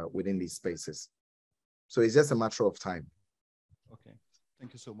these spaces. So it's just a matter of time. Okay,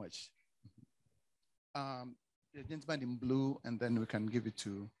 thank you so much. The gentleman in blue, and then we can give it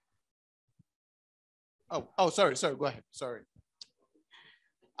to. Oh, sorry, go ahead. Sorry.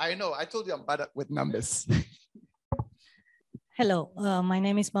 I know, I told you I'm bad with numbers. Hello, my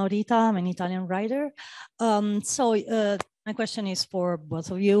name is Maurita. I'm an Italian writer. My question is for both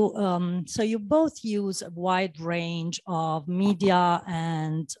of you. So you both use a wide range of media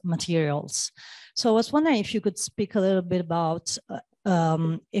and materials. So I was wondering if you could speak a little bit about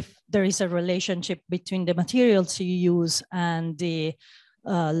if there is a relationship between the materials you use and the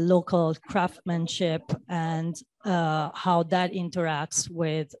local craftsmanship, and how that interacts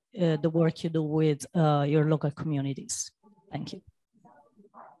with the work you do with your local communities. Thank you.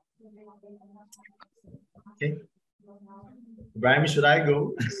 Okay. Ibrahim, should I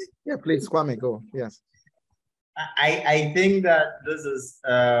go? Yeah, please, Kwame, go. Yes. I think that this is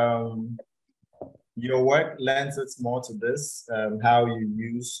your work lends it more to this, how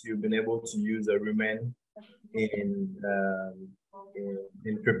you've been able to use a rumen in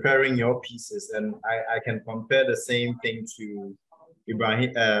preparing your pieces, and I can compare the same thing to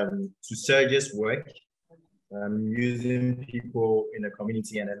Ibrahim, to Serge's work, using people in the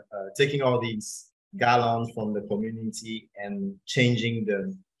community and taking all these gallons from the community and changing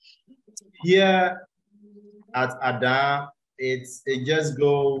them. Here at Ada, it just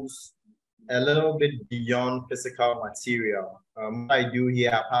goes a little bit beyond physical material. What I do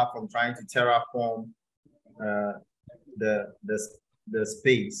here, apart from trying to terraform the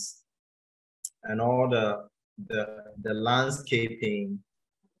space and all the landscaping,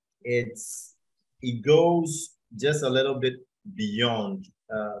 it goes just a little bit beyond.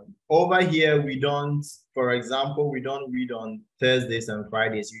 Over here, we don't, for example, we don't read on Thursdays and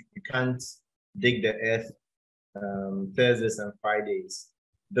Fridays. You can't dig the earth Thursdays and Fridays.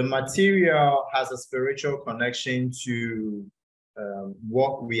 The material has a spiritual connection to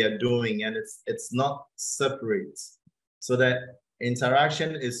what we are doing, and it's not separate. So that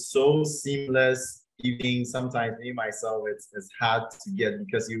interaction is so seamless. Even sometimes me myself, it's hard to get,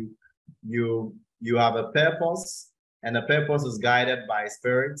 because you have a purpose, and the purpose is guided by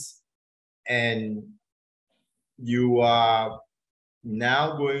spirits, and you are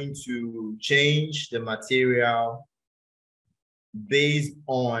now going to change the material based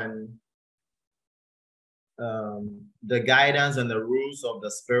on the guidance and the rules of the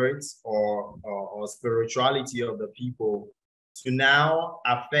spirits or spirituality of the people to now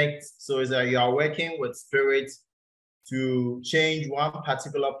affect. So is that you are working with spirits to change one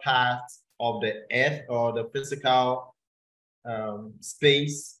particular part of the earth or the physical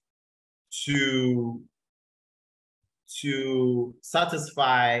space to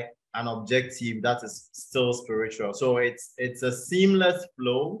satisfy an objective that is still spiritual. So it's a seamless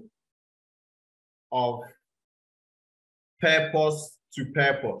flow of purpose to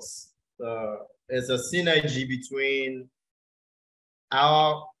purpose. It's a synergy between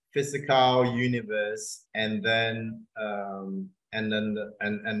our physical universe and then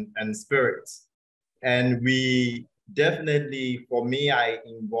spirits. And we definitely, for me, I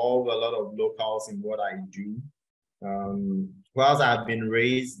involve a lot of locals in what I do. Whilst I've been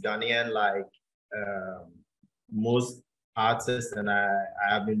raised Ghanaian like most artists, and I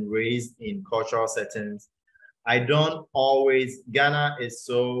have been raised in cultural settings, I don't always, Ghana is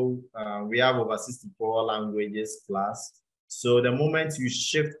so, we have over 64 languages plus. So the moment you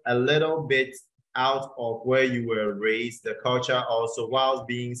shift a little bit out of where you were raised, the culture also, while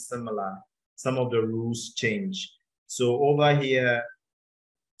being similar, some of the rules change. So over here,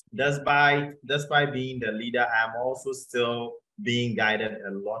 despite being the leader, I'm also still being guided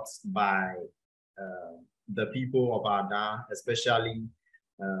a lot by the people of Ada, especially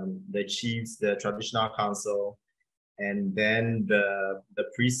the chiefs, the traditional council, and then the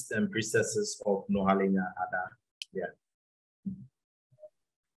priests and priestesses of Nohalenya Ada. Yeah.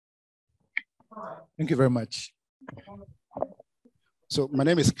 Thank you very much. So my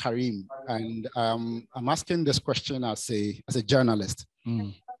name is Karim, and I'm asking this question as a journalist.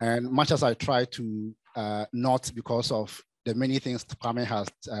 And much as I try to not because of the many things Kwame has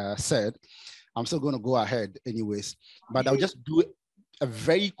said, I'm still going to go ahead anyways. But I'll just do a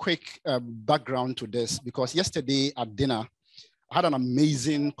very quick background to this, because yesterday at dinner, I had an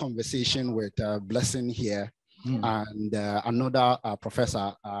amazing conversation with Blessing here and another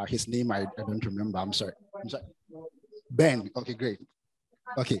professor. His name I don't remember. I'm sorry. Ben. Okay, great.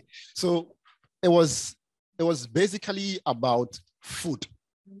 Okay, so it was basically about food.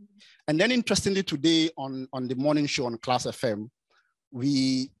 And then interestingly today on the morning show on Class FM,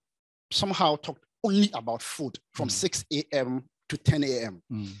 we somehow talked only about food from 6 a.m. to 10 a.m.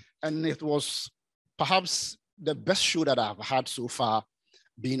 And it was perhaps the best show that I've had so far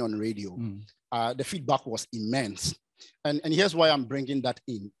being on radio. The feedback was immense. And here's why I'm bringing that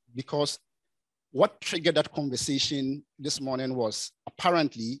in, because what triggered that conversation this morning was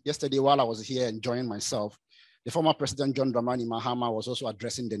apparently yesterday while I was here enjoying myself, the former President John Dramani Mahama was also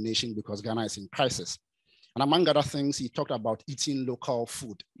addressing the nation because Ghana is in crisis. And among other things, he talked about eating local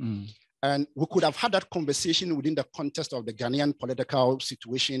food. And we could have had that conversation within the context of the Ghanaian political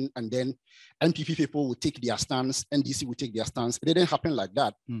situation, and then NPP people would take their stance, NDC would take their stance. It didn't happen like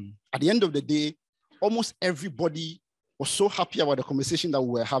that. At the end of the day, almost everybody was so happy about the conversation that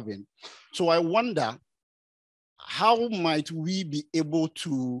we were having. So I wonder, how might we be able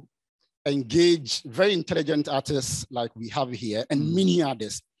to engage very intelligent artists like we have here and many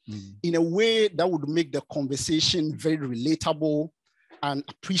others in a way that would make the conversation very relatable and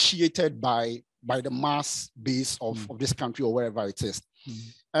appreciated by the mass base of this country or wherever it is.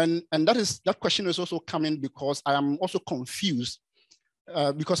 And that question is also coming because I am also confused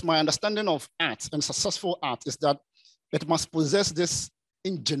because my understanding of art and successful art is that it must possess this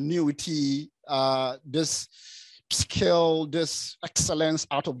ingenuity, this skill, this excellence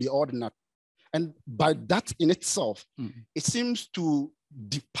out of the ordinary. And by that in itself, it seems to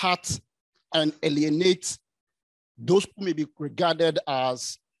depart and alienate those who may be regarded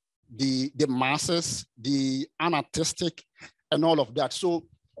as the masses, the unartistic, and all of that. So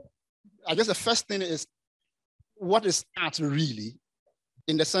I guess the first thing is, what is art really?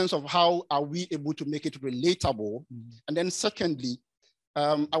 In the sense of how are we able to make it relatable? And then secondly,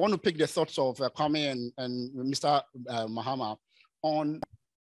 I want to pick the thoughts of Kwame and Mr. Mahama on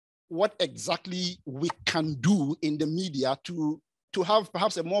what exactly we can do in the media to have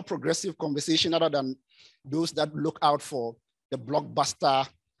perhaps a more progressive conversation other than those that look out for the blockbuster,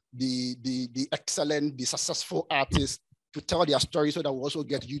 the excellent, the successful artists to tell their story so that we also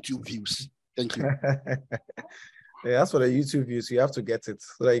get YouTube views. Thank you. Yeah, as for the YouTube views, you have to get it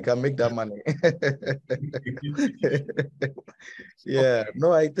so that you can make that money. Yeah,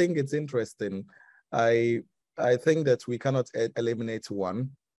 no, I think it's interesting. I think that we cannot eliminate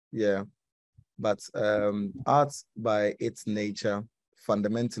one, yeah, but art by its nature,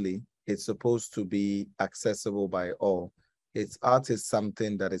 fundamentally, it's supposed to be accessible by all. Art is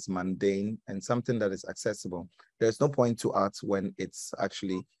something that is mundane and something that is accessible. There's no point to art when it's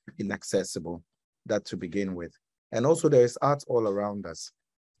actually inaccessible, that to begin with. And also there is art all around us.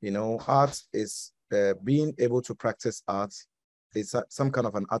 You know, art is being able to practice art is some kind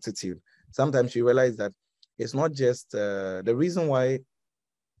of an attitude. Sometimes you realize that it's not just, the reason why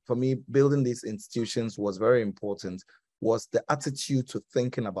for me building these institutions was very important was the attitude to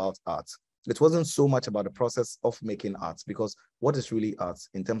thinking about art. It wasn't so much about the process of making art, because what is really art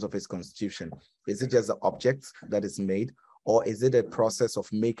in terms of its constitution? Is it just the object that is made, or is it a process of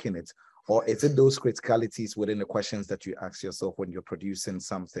making it? Or is it those criticalities within the questions that you ask yourself when you're producing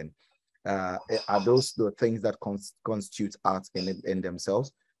something? Are those the things that constitute art in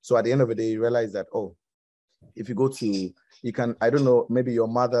themselves? So at the end of the day, you realize that, oh, if you go to, you can, I don't know, maybe your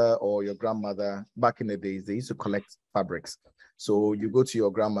mother or your grandmother, back in the days, they used to collect fabrics. So you go to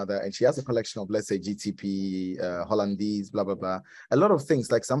your grandmother and she has a collection of, let's say, GTP, Hollandaise, blah, blah, blah. A lot of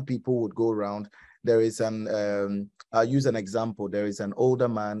things, like some people would go around. There is an, I'll use an example. There is an older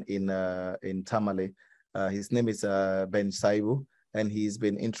man in Tamale His name is Ben Saibu, and he's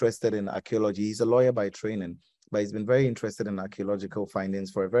been interested in archaeology. He's a lawyer by training, but he's been very interested in archaeological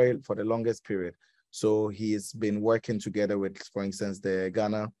findings for the longest period. So he's been working together with, for instance, the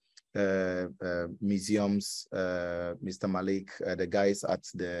Ghana museums, Mr. Malik, the guys at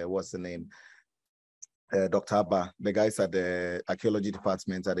the, what's the name? Dr. Abba, the guys at the archaeology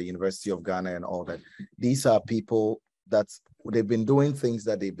department at the University of Ghana and all that. These are people that they've been doing things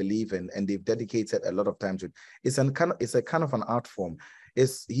that they believe in, and they've dedicated a lot of time to it. It's a kind of an art form.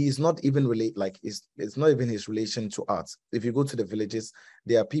 He's not even it's not even his relation to art. If you go to the villages,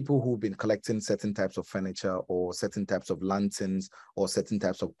 there are people who've been collecting certain types of furniture or certain types of lanterns or certain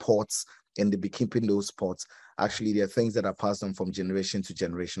types of pots, and they be keeping those pots. Actually, there are things that are passed on from generation to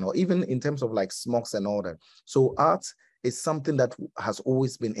generation, or even in terms of like smokes and all that. So art is something that has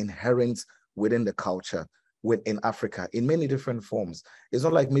always been inherent within the culture in Africa in many different forms. It's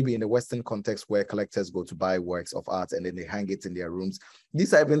not like maybe in the Western context where collectors go to buy works of art and then they hang it in their rooms.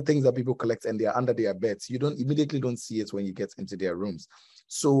 These are even things that people collect and they are under their beds. You immediately don't see it when you get into their rooms.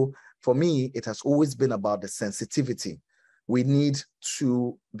 So for me, it has always been about the sensitivity. We need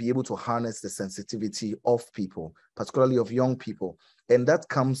to be able to harness the sensitivity of people, particularly of young people. And that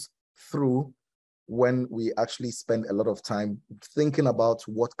comes through when we actually spend a lot of time thinking about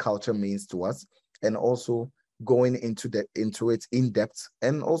what culture means to us, and also going into it in depth,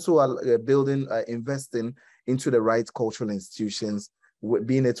 and also investing into the right cultural institutions,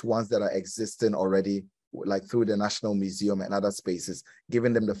 being it ones that are existing already, like through the National Museum and other spaces,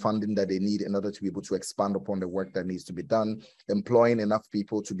 giving them the funding that they need in order to be able to expand upon the work that needs to be done, employing enough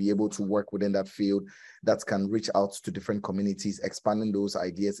people to be able to work within that field that can reach out to different communities, expanding those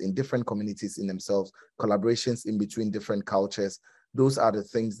ideas in different communities in themselves, collaborations in between different cultures. Those are the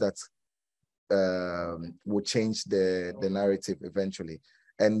things that will change the narrative eventually.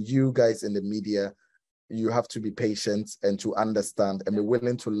 And you guys in the media, you have to be patient and to understand and be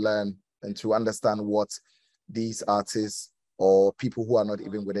willing to learn and to understand what these artists or people who are not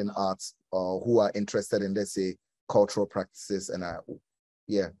even within arts or who are interested in, let's say, cultural practices and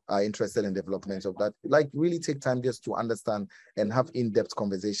are interested in development of that, like really take time just to understand and have in-depth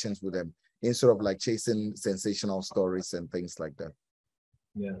conversations with them instead of like chasing sensational stories and things like that.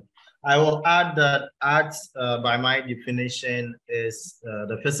 Yeah, I will add that art, by my definition, is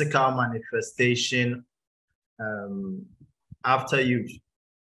the physical manifestation after you've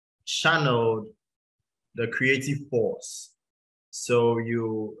channeled the creative force. So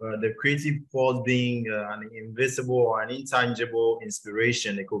the creative force being an invisible or an intangible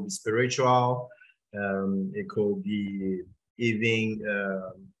inspiration. It could be spiritual, it could be even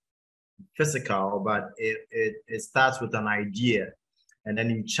physical, but it starts with an idea. And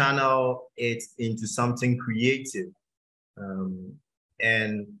then you channel it into something creative.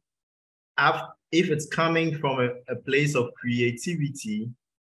 And if it's coming from a place of creativity,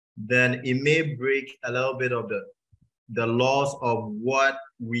 then it may break a little bit of the laws of what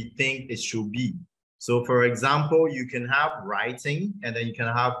we think it should be. So for example, you can have writing and then you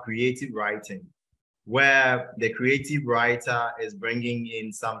can have creative writing, where the creative writer is bringing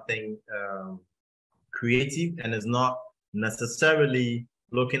in something creative and is not necessarily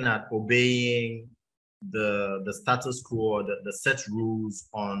looking at obeying the status quo or the set rules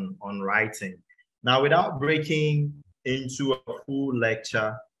on writing. Now, without breaking into a full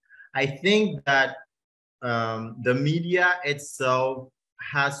lecture, I think that the media itself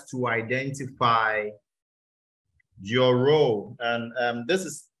has to identify your role. And this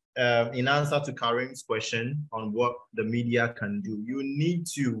is in answer to Karim's question on what the media can do. You need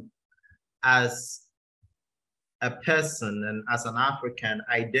to, as a person and as an African,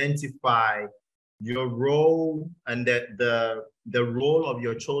 identify your role and the role of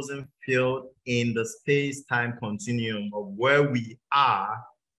your chosen field in the space-time continuum of where we are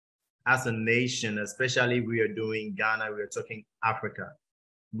as a nation, especially we are doing Ghana, we are talking Africa.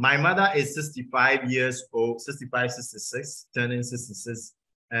 My mother is 65 years old, 65, 66, turning 66.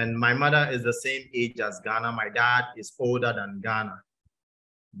 And my mother is the same age as Ghana. My dad is older than Ghana.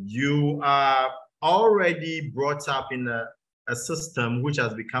 You are already brought up in a system which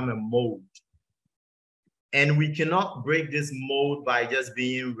has become a mold. And we cannot break this mold by just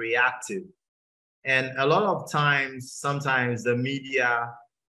being reactive. And a lot of times, sometimes the media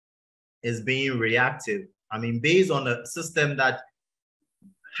is being reactive. I mean, based on a system that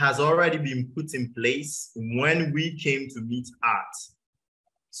has already been put in place when we came to meet art.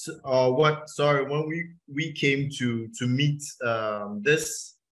 So, when we came to meet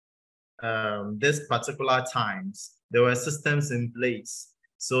this particular times, there were systems in place.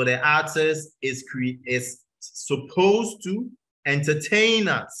 So the artist is supposed to entertain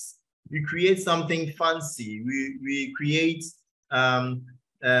us We create something fancy. We create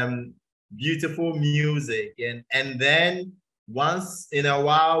beautiful music, and then once in a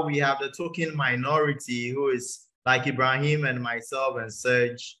while we have the token minority who is like Ibrahim and myself and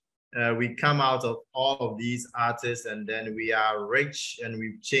Serge. We come out of all of these artists, and then we are rich and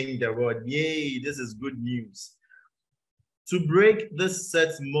we've changed the world. Yay, this is good news. To break this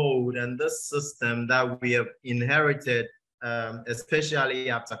set mode and this system that we have inherited, especially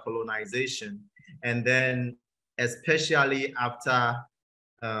after colonization, and then especially after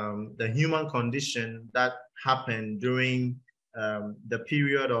the human condition that happened during the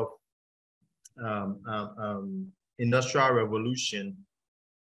period of industrial revolution,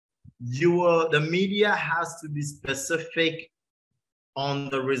 the media has to be specific on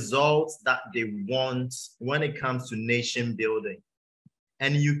the results that they want when it comes to nation building.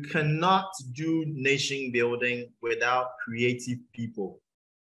 And you cannot do nation building without creative people.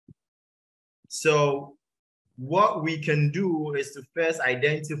 So what we can do is to first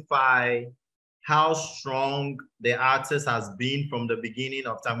identify how strong the artist has been from the beginning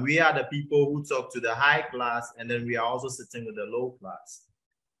of time. We are the people who talk to the high class, and then we are also sitting with the low class.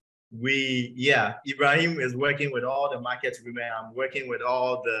 Ibrahim is working with all the market women. I'm working with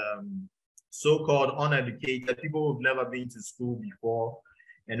all the so-called uneducated people who've never been to school before,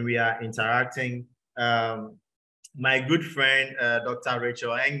 and we are interacting. My good friend, Dr.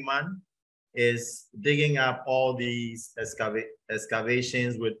 Rachel Engman, is digging up all these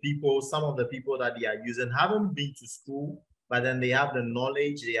excavations with people. Some of the people that they are using haven't been to school, but then they have the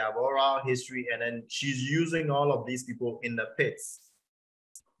knowledge, they have oral history, and then she's using all of these people in the pits.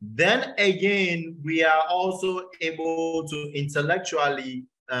 Then again, we are also able to intellectually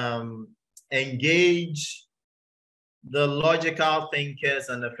engage the logical thinkers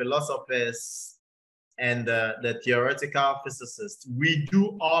and the philosophers and the theoretical physicists. We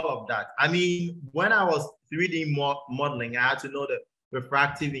do all of that. I mean, when I was 3D modeling, I had to know the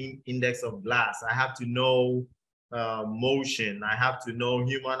refractive index of glass. I have to know motion. I have to know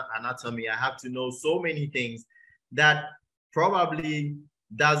human anatomy. I have to know so many things that probably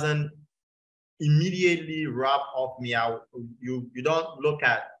doesn't immediately rub off me. You don't look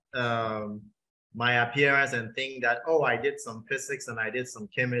at my appearance and think that, oh, I did some physics and I did some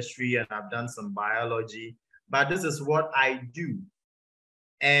chemistry and I've done some biology, but this is what I do.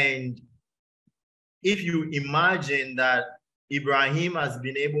 And if you imagine that Ibrahim has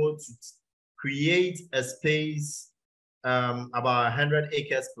been able to create a space about 100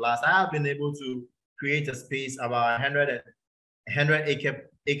 acres plus, I have been able to create a space about 100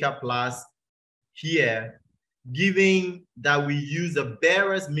 acre plus here, given that we use the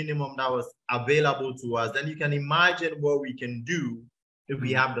barest minimum that was available to us, then you can imagine what we can do if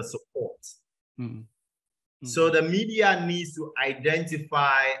we have the support. So the media needs to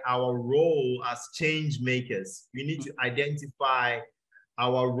identify our role as change makers. We need to identify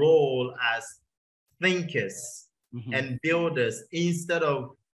our role as thinkers and builders instead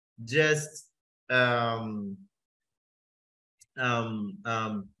of just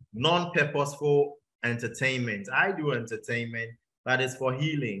non-purposeful entertainment. I do entertainment, but it's for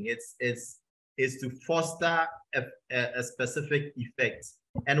healing. It's to foster a specific effect.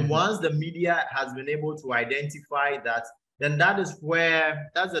 And once the media has been able to identify that, then that's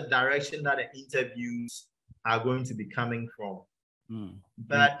the direction that the interviews are going to be coming from.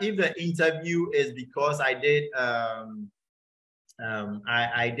 But if the interview is because I did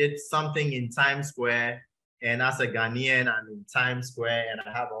something in Times Square, and as a Ghanaian, I'm in Times Square and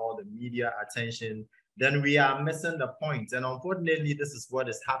I have all the media attention, then we are missing the point. And unfortunately, this is what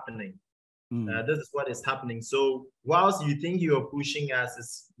is happening. This is what is happening. So whilst you think you're pushing us,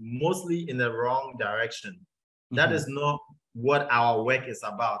 it's mostly in the wrong direction. That is not what our work is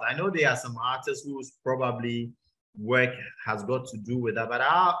about. I know there are some artists whose probably work has got to do with that, but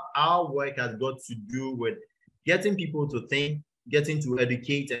our work has got to do with getting people to think, getting to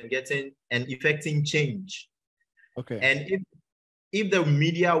educate, and getting and effecting change. Okay. And if the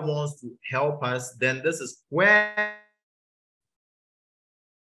media wants to help us, then this is where.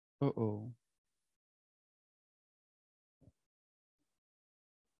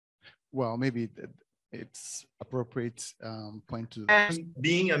 Well, maybe it's appropriate point to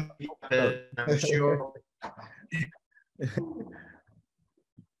being a media, I'm sure.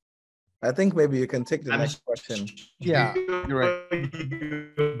 I think maybe you can take the next question. Yeah, you're right.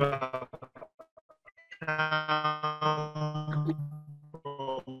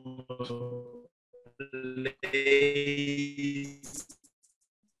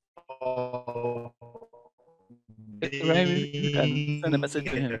 Send a message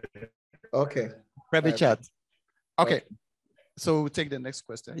to him. Okay. Private chat. Okay. So we'll take the next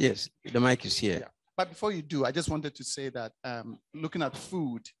question. Yes, the mic is here. Yeah. But before you do, I just wanted to say that looking at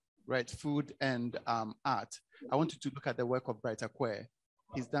food, right, food and art, I want you to look at the work of Attukwei.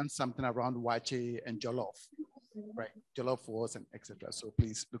 He's done something around wache and jollof, right? Jollof wars and etc. So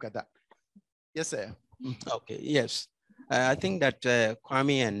please look at that. Yes, sir. Okay, yes. I think that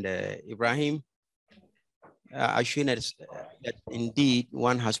Kwame and Ibrahim are showing us that indeed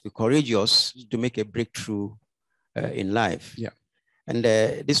one has to be courageous to make a breakthrough in life. Yeah. And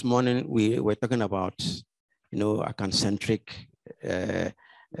this morning we were talking about, a concentric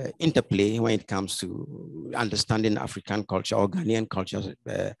interplay when it comes to understanding African culture or Ghanaian culture,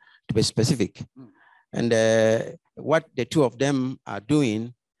 to be specific. And what the two of them are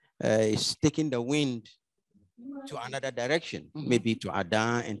doing is taking the wind to another direction, maybe to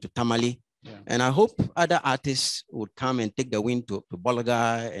Adan and to Tamale. Yeah. And I hope other artists would come and take the wind to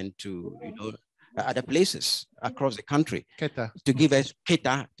Bolaga and to other places across the country to give us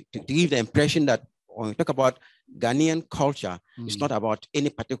to give the impression that when we talk about Ghanaian culture, it's not about any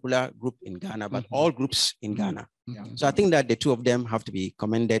particular group in Ghana, but all groups in Ghana. Yeah. So I think that the two of them have to be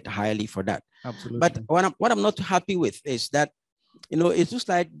commended highly for that. Absolutely. But what I'm not happy with is that, it looks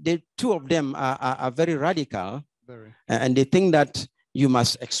like the two of them are very radical. Very. And they think that you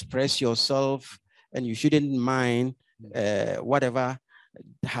must express yourself and you shouldn't mind whatever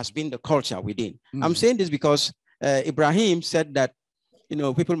has been the culture within. I'm saying this because Ibrahim said that,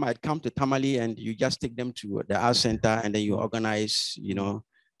 people might come to Tamale and you just take them to the art center and then you organize,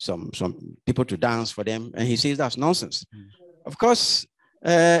 some people to dance for them. And he says that's nonsense. Of course,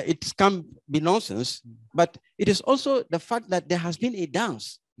 it can be nonsense, but it is also the fact that there has been a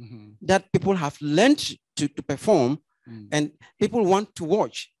dance that people have learned to perform and people want to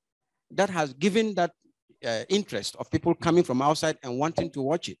watch. That has given that interest of people coming from outside and wanting to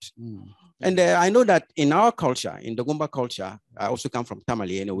watch it. And I know that in our culture, in the Gumba culture, I also come from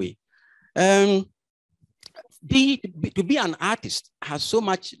Tamale anyway, to be an artist has so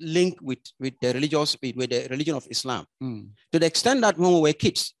much link with the religion of Islam, to the extent that when we were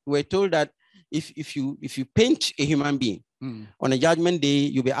kids, we were told that if you paint a human being on a judgment day,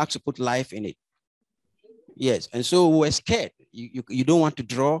 you'll be asked to put life in it. Yes, and so we were scared. You don't want to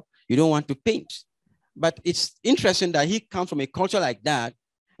draw, you don't want to paint. But it's interesting that he comes from a culture like that,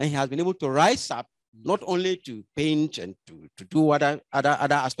 and he has been able to rise up not only to paint and to do other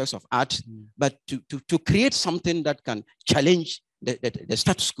aspects of art, but to create something that can challenge the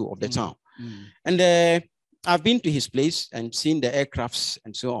status quo of the town. And I've been to his place and seen the aircrafts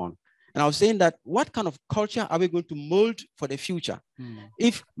and so on. And I was saying that what kind of culture are we going to mold for the future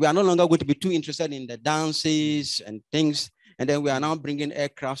if we are no longer going to be too interested in the dances and things, and then we are now bringing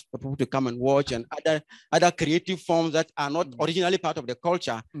aircrafts for people to come and watch and other creative forms that are not originally part of the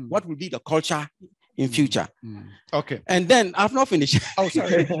culture. What will be the culture in future? Okay. And then I've not finished. Oh,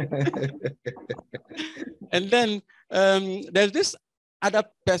 sorry. And then there's this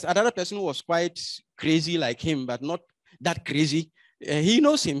other person who was quite crazy like him, but not that crazy. He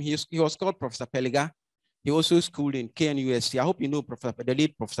knows him. He was called Professor Peliga. He also schooled in KNUST. I hope you know the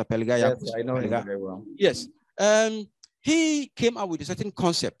late Professor Peliga. Yes, I know him very well. Yes. He came up with a certain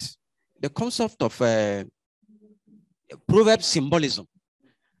concept, the concept of proverb symbolism,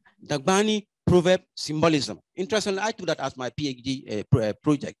 Dagbani proverb symbolism. Interestingly, I took that as my PhD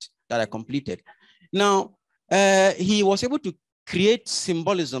project that I completed. Now, he was able to create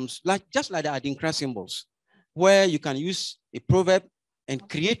symbolisms just like the Adinkra symbols, where you can use a proverb and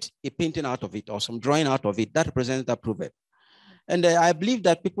create a painting out of it or some drawing out of it that represents that proverb. And I believe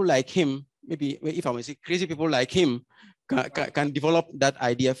that people like him, maybe if I may say crazy people like him, can develop that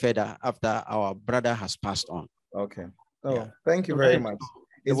idea further after our brother has passed on. Okay. Oh, yeah. Thank you very much.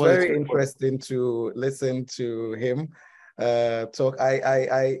 It's very interesting to listen to him talk.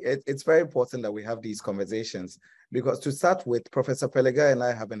 It's very important that we have these conversations, because to start with, Professor Peliga and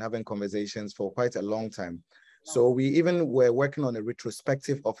I have been having conversations for quite a long time. So we even were working on a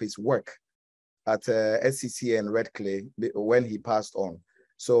retrospective of his work at SCC and Red Clay when he passed on.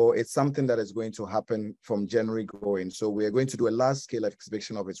 So it's something that is going to happen from January going. So we're going to do a large scale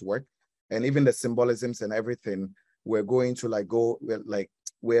exhibition of his work, and even the symbolisms and everything. We're going to there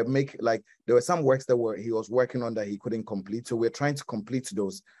were some works that he was working on that he couldn't complete. So we're trying to complete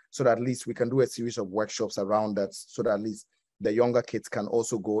those so that at least we can do a series of workshops around that, so that at least the younger kids can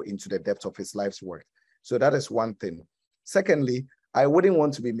also go into the depth of his life's work. So that is one thing. Secondly, I wouldn't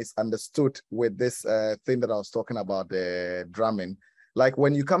want to be misunderstood with this thing that I was talking about, the drumming. Like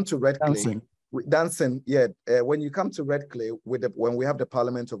when you come to Red Clay, dancing, yeah. When you come to Red Clay when we have the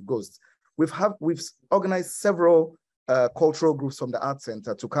Parliament of Ghosts, we've organized several cultural groups from the Art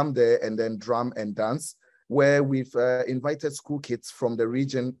Center to come there and then drum and dance. where we've invited school kids from the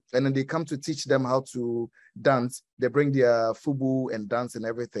region, and then they come to teach them how to dance. They bring their fubu and dance and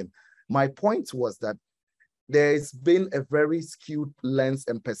everything. My point was that there's been a very skewed lens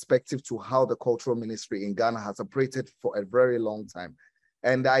and perspective to how the cultural ministry in Ghana has operated for a very long time.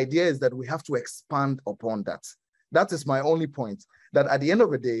 And the idea is that we have to expand upon that. That is my only point, that at the end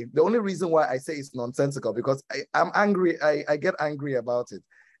of the day, the only reason why I say it's nonsensical, because I'm angry, I get angry about it.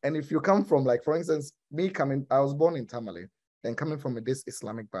 And if you come from, like, for instance, I was born in Tamale, and coming from this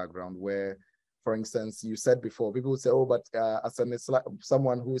Islamic background where, for instance, you said before, people would say, oh, but as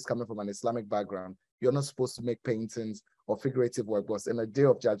someone who is coming from an Islamic background, you're not supposed to make paintings or figurative work, because in a day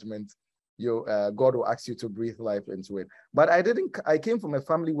of judgment, God will ask you to breathe life into it. But I came from a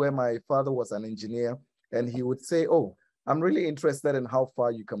family where my father was an engineer, and he would say, oh, I'm really interested in how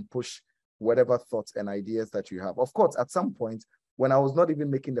far you can push whatever thoughts and ideas that you have. Of course, at some point, when I was not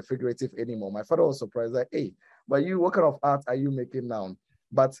even making the figurative anymore, my father was surprised, like, hey, but what kind of art are you making now?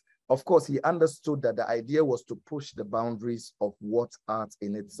 But of course, he understood that the idea was to push the boundaries of what art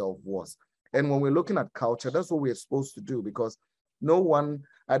in itself was. And when we're looking at culture, that's what we're supposed to do, because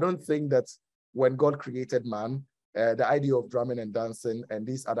I don't think that when God created man, the idea of drumming and dancing and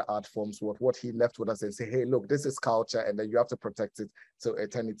these other art forms was what he left with us and say, hey, look, this is culture, and then you have to protect it till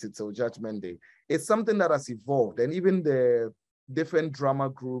eternity, till Judgment Day. It's something that has evolved, and even the different drama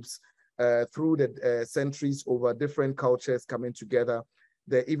groups through the centuries over different cultures coming together,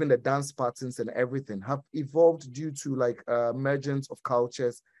 even the dance patterns and everything have evolved due to like emergence of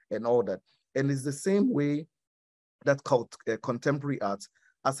cultures and all that. And it's the same way that contemporary art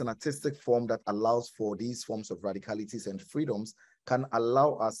as an artistic form that allows for these forms of radicalities and freedoms can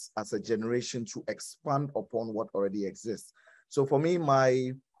allow us as a generation to expand upon what already exists. So for me,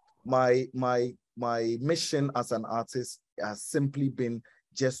 my mission as an artist has simply been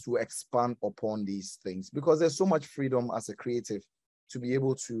just to expand upon these things, because there's so much freedom as a creative to be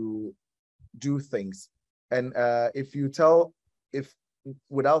able to do things. And if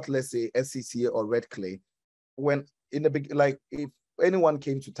without, let's say, SCCA or Red Clay, when in the big, like if anyone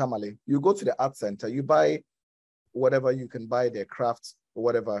came to Tamale, you go to the art center, you buy whatever you can buy, their crafts or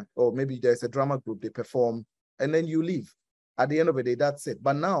whatever, or maybe there's a drama group, they perform, and then you leave. At the end of the day, that's it.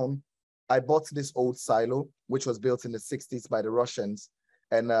 But now I bought this old silo, which was built in the 60s by the Russians,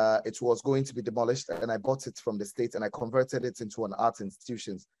 and it was going to be demolished, and I bought it from the States and I converted it into an art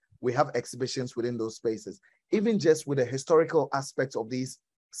institution. We have exhibitions within those spaces, even just with the historical aspect of these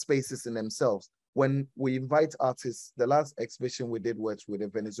spaces in themselves. When we invite artists, the last exhibition we did was with a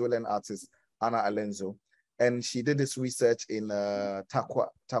Venezuelan artist, Ana Alenzo, and she did this research in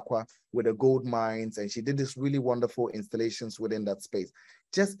Takwa with the gold mines, and she did this really wonderful installations within that space.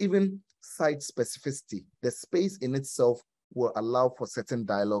 Just even site specificity, the space in itself will allow for certain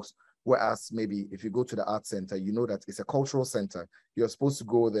dialogues, whereas maybe if you go to the art center, you know that it's a cultural center. You're supposed to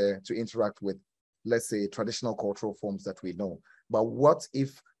go there to interact with, let's say, traditional cultural forms that we know. But what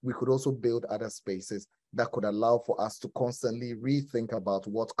if we could also build other spaces that could allow for us to constantly rethink about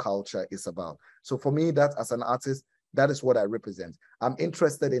what culture is about? So for me, that as an artist, that is what I represent. I'm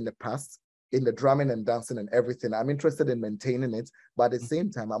interested in the past, in the drumming and dancing and everything. I'm interested in maintaining it, but at the same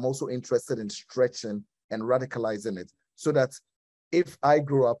time, I'm also interested in stretching and radicalizing it, so that if I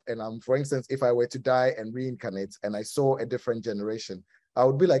grew up and for instance, if I were to die and reincarnate and I saw a different generation, I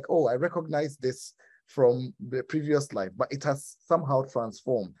would be like, oh, I recognize this from the previous life, but it has somehow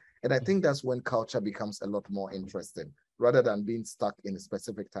transformed. And I think that's when culture becomes a lot more interesting rather than being stuck in a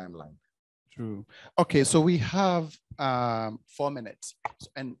specific timeline. True. Okay, so we have 4 minutes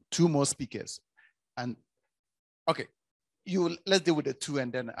and 2 more speakers. And okay, let's deal with the 2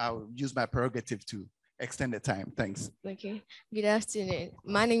 and then I'll use my prerogative to extend the time. Thanks. Okay. Good afternoon.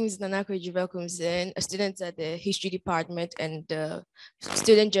 My name is Akoto-Bamfo, a student at the history department and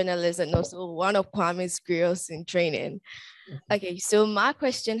student journalist, and also one of Kwame's girls in training. Okay, so my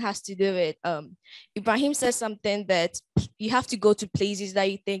question has to do with Ibrahim said something that you have to go to places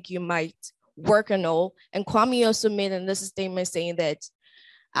that you think you might work and all. And Kwame also made another statement saying that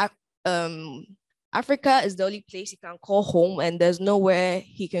Africa is the only place he can call home and there's nowhere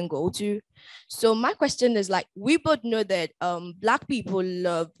he can go to. So my question is, like, we both know that Black people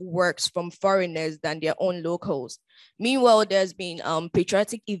love works from foreigners than their own locals. Meanwhile, there's been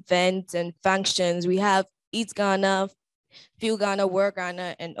patriotic events and functions. We have Eat Ghana, Feel Ghana, Work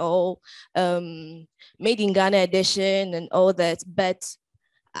Ghana, and all, Made in Ghana edition and all that. But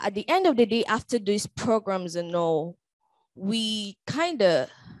at the end of the day, after these programs and all, we kind of,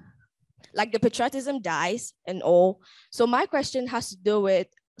 like, the patriotism dies and all. So my question has to do with,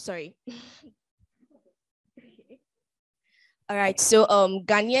 sorry. All right, so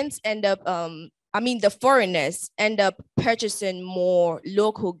Ghanaians end up the foreigners end up purchasing more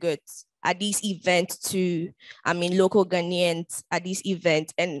local goods at these events to, local Ghanaians at these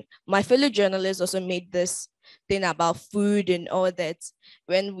events. And my fellow journalists also made this thing about food and all that.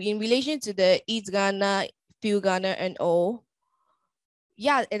 When we, in relation to the Eat Ghana, Feel Ghana and all,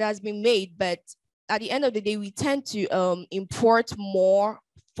 yeah, it has been made, but at the end of the day, we tend to import more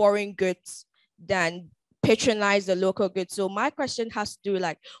foreign goods than patronize the local goods. So my question has to do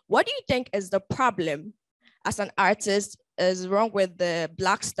like, what do you think is the problem as an artist is wrong with the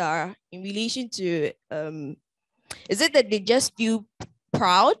Black Star in relation to, is it that they just feel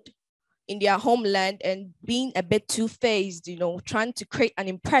proud in their homeland and being a bit two-faced, trying to create an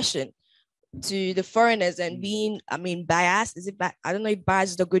impression to the foreigners and being, biased? Is it, I don't know if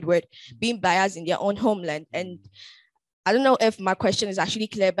biased is a good word, being biased in their own homeland. And I don't know if my question is actually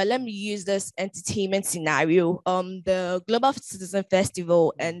clear, but let me use this entertainment scenario. The Global Citizen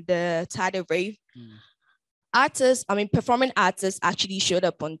Festival and the Tidal Rave, artists, performing artists actually showed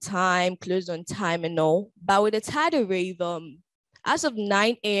up on time, closed on time and all. But with the Tidal Rave, as of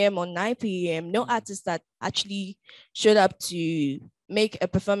 9 a.m. or 9 p.m., no artist that actually showed up to make a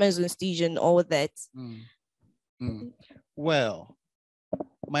performance on stage and all that. Well,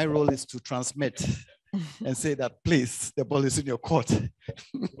 my role is to transmit and say that, please, the ball is in your court.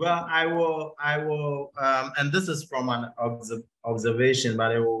 Well, I will, and this is from an observation,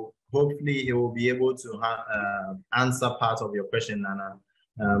 but hopefully it will be able to answer part of your question,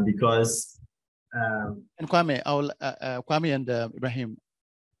 Nana, because. And Kwame, Kwame and Ibrahim,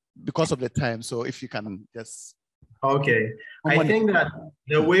 because of the time, so if you can just. Okay, I think that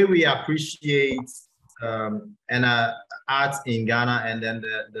the way we appreciate art in Ghana, and then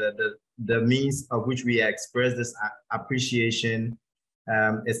the means of which we express this appreciation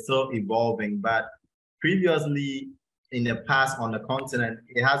is still evolving. But previously, in the past on the continent,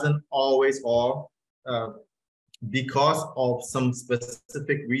 it hasn't always because of some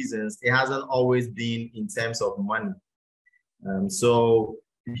specific reasons, it hasn't always been in terms of money. So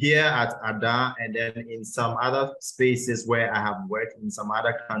here at Ada, and then in some other spaces where I have worked, in some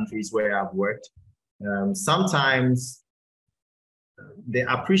other countries where I've worked, sometimes the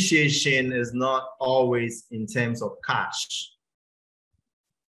appreciation is not always in terms of cash.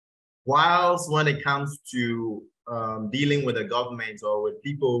 Whilst when it comes to dealing with the government or with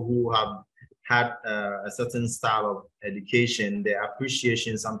people who have had a certain style of education, the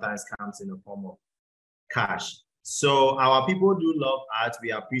appreciation sometimes comes in the form of cash. So our people do love art, we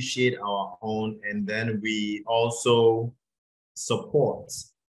appreciate our own, and then we also support.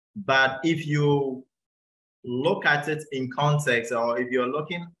 But if you look at it in context, or if you're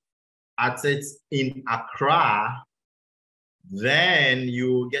looking at it in Accra, then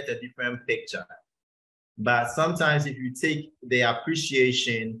you get a different picture. But sometimes if you take the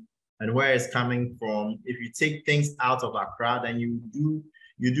appreciation and where it's coming from, if you take things out of Accra, then you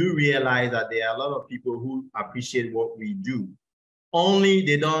do realize that there are a lot of people who appreciate what we do. Only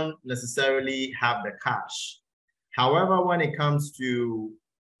they don't necessarily have the cash. However, when it comes to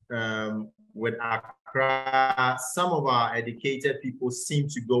with Accra, some of our educated people seem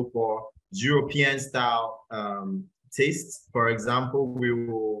to go for European style tastes. For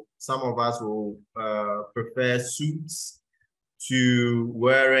example, some of us will prefer suits to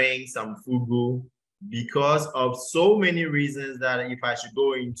wearing some fugu, because of so many reasons that if I should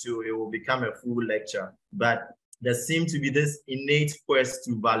go into, it will become a full lecture. But there seems to be this innate quest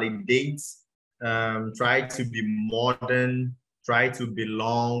to validate, try to be modern, try to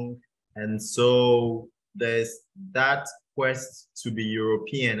belong. And so there's that quest to be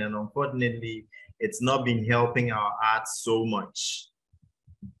European, and unfortunately, it's not been helping our art so much.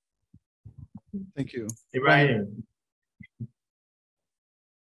 Thank you. Ibrahim.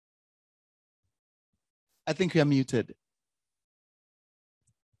 I think you are muted.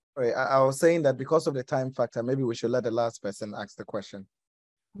 Right, I was saying that because of the time factor, maybe we should let the last person ask the question.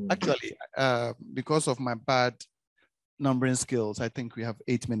 Actually, because of my bad numbering skills, I think we have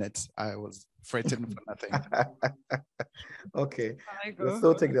 8 minutes. I was frightened for nothing. Okay, let's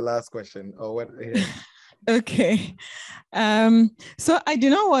still take the last question. Or what? Yeah. Okay. So I do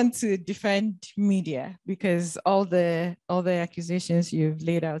not want to defend media, because all the accusations you've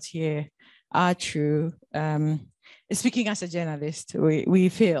laid out here are true. Speaking as a journalist, we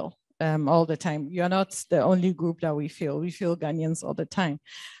fail all the time. You're not the only group that we fail. We fail Ghanaians all the time.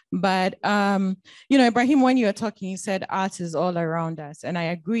 But, Ibrahim, when you were talking, you said art is all around us. And I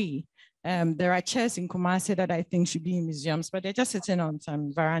agree. There are chairs in Kumasi that I think should be in museums, but they're just sitting on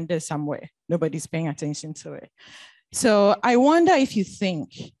some veranda somewhere. Nobody's paying attention to it. So I wonder if you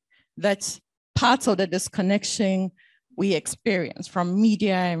think that part of the disconnection we experience from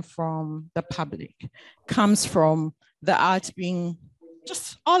media and from the public comes from the art being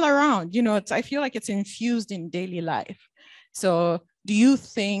just all around. You know, I feel like it's infused in daily life. So do you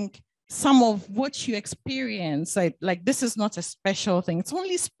think some of what you experience, like this is not a special thing, it's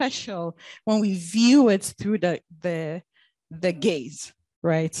only special when we view it through the gaze,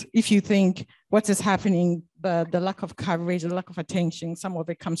 right? If you think what is happening, the lack of coverage, the lack of attention, some of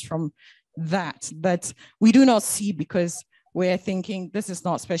it comes from that we do not see because we're thinking this is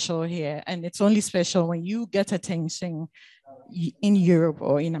not special here, and it's only special when you get attention in Europe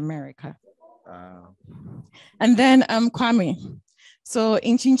or in America. And then Kwame. So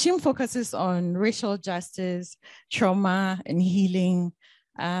Inchinchim focuses on racial justice, trauma and healing,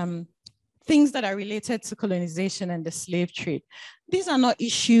 things that are related to colonization and the slave trade. These are not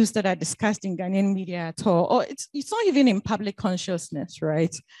issues that are discussed in Ghanaian media at all, or it's not even in public consciousness,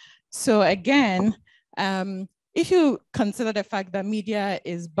 right? So again, if you consider the fact that media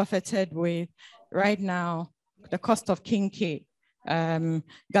is buffeted with, right now, the cost of kinky,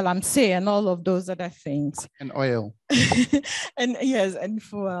 galamsey, and all of those other things. And oil. And yes, and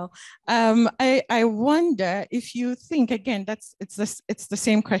fuel. I wonder if you think, again, it's the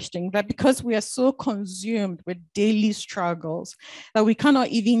same question, that because we are so consumed with daily struggles that we cannot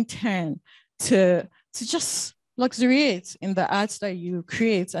even turn to just luxuriate in the arts that you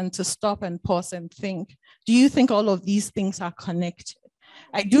create and to stop and pause and think. Do you think all of these things are connected?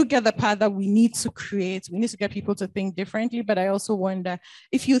 I do get the part that we need to create, we need to get people to think differently, but I also wonder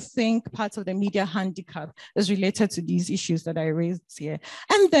if you think part of the media handicap is related to these issues that I raised here.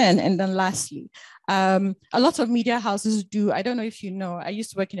 And then lastly, a lot of media houses do, I don't know if you know, I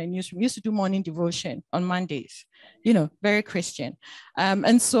used to work in a newsroom, we used to do morning devotion on Mondays, you know, very Christian.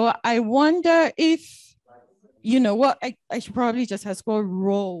 And so I wonder if, you know, what I should probably just ask what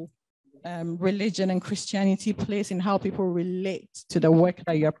role religion and Christianity plays in how people relate to the work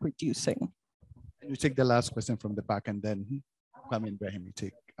that you're producing. You take the last question from the back, and then Kwame and Ibrahim, you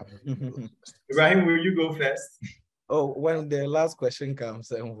take. Ibrahim, will you go first? Oh, when the last question comes,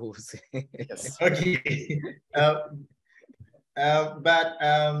 then we'll see. Yes. Okay. But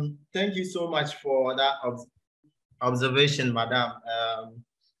thank you so much for that observation, Madam.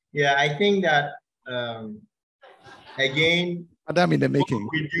 Yeah, I think that again, Madam in the making.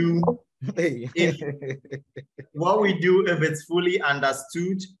 What we do, if it's fully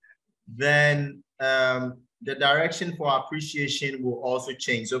understood, then the direction for appreciation will also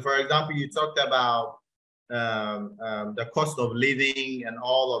change. So, for example, you talked about the cost of living and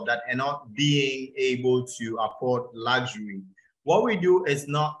all of that, and not being able to afford luxury. What we do is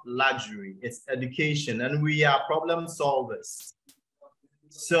not luxury, it's education, and we are problem solvers.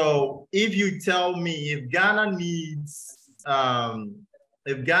 So if you tell me if Ghana needs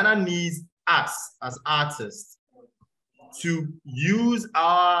us as artists to use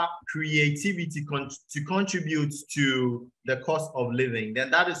our creativity to contribute to the cost of living, then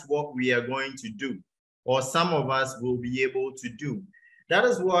that is what we are going to do, or some of us will be able to do. That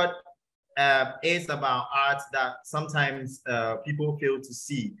is what is about art that sometimes people fail to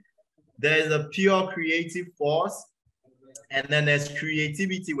see. There is a pure creative force, and then there's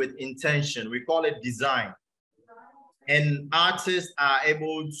creativity with intention. We call it design. And artists are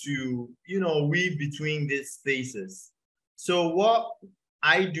able to, you know, weave between these spaces. So what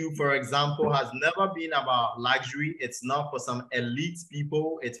I do, for example, has never been about luxury. It's not for some elite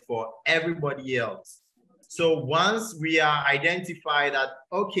people, it's for everybody else. So once we are identified that,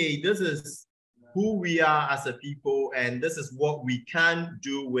 okay, this is who we are as a people, and this is what we can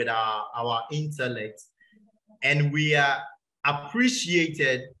do with our intellect, and we are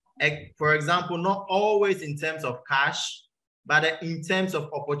appreciated, for example, not always in terms of cash, but in terms of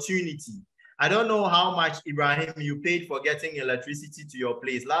opportunity. I don't know how much, Ibrahim, you paid for getting electricity to your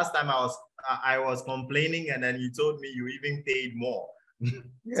place. Last time I was complaining, and then you told me you even paid more. Yeah,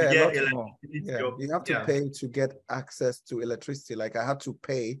 to get electricity. Yeah. You have to pay to get access to electricity. Like I had to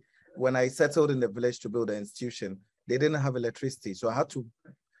pay when I settled in the village to build an institution. They didn't have electricity, so I had to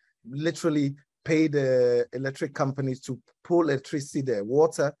literally pay the electric companies to pull electricity there.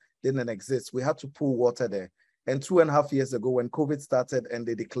 Water didn't exist. We had to pull water there. And 2.5 years ago, when COVID started and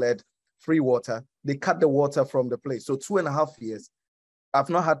they declared free water, they cut the water from the place. So 2.5 years, I've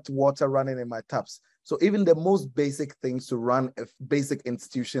not had water running in my taps. So even the most basic things to run a basic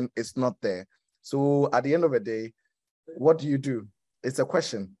institution is not there. So at the end of the day, what do you do? It's a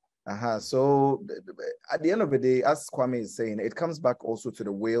question. So at the end of the day, as Kwame is saying, it comes back also to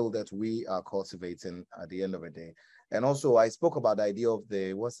the will that we are cultivating at the end of the day. And also I spoke about the idea of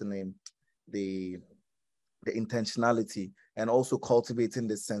the intentionality, and also cultivating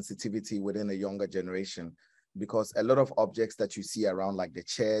the sensitivity within a younger generation. because a lot of objects that you see around, like the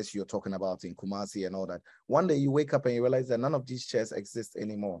chairs you're talking about in Kumasi and all that, one day you wake up and you realize that none of these chairs exist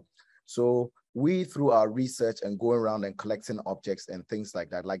anymore. So we, through our research and going around and collecting objects and things like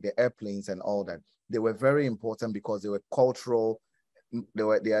that, like the airplanes and all that, they were very important because they were cultural. They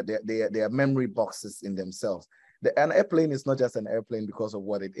are memory boxes in themselves. An airplane is not just an airplane because of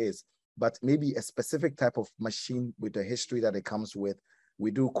what it is, but maybe a specific type of machine with the history that it comes with.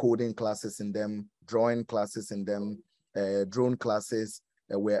 We do coding classes in them, drawing classes in them, drone classes,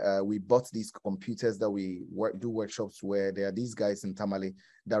 where we bought these computers that we do workshops where there are these guys in Tamale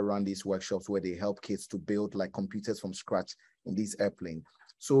that run these workshops where they help kids to build like computers from scratch in these airplanes.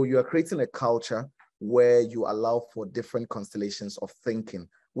 So you are creating a culture where you allow for different constellations of thinking,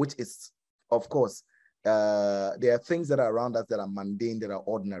 which is, of course, there are things that are around us that are mundane, that are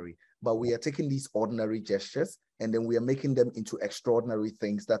ordinary, but we are taking these ordinary gestures and then we are making them into extraordinary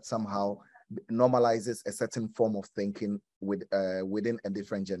things that somehow normalizes a certain form of thinking within a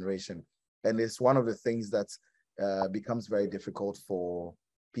different generation. And it's one of the things that becomes very difficult for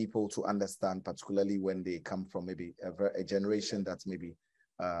people to understand, particularly when they come from maybe a generation that's maybe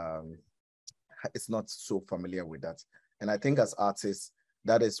it's not so familiar with that. And I think as artists,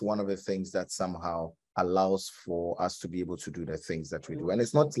 that is one of the things that somehow allows for us to be able to do the things that we do. And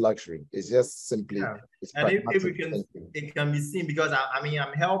it's not luxury, it's just simply, it's and if we can, it can be seen because I mean,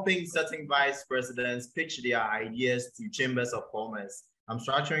 I'm helping certain vice presidents pitch their ideas to chambers of commerce. I'm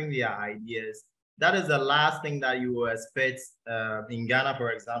structuring their ideas. That is the last thing that you will expect in Ghana,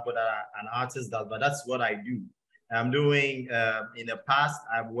 for example, that an artist does, but that's what I do. I'm doing, in the past,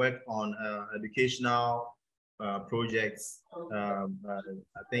 I've worked on educational projects. I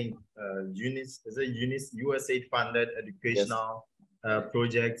think USAID funded educational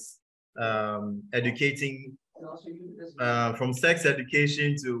projects, educating from sex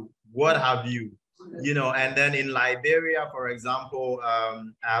education to what have you, and then in Liberia, for example,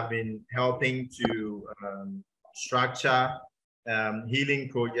 I've been helping to structure healing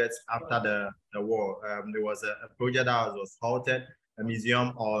projects after the war. There was a project that was halted, a museum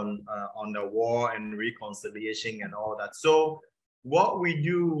on the war and reconciliation and all that. So what we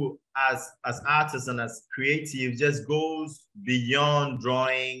do as artists and as creatives just goes beyond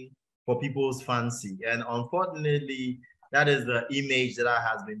drawing for people's fancy. And unfortunately, that is the image that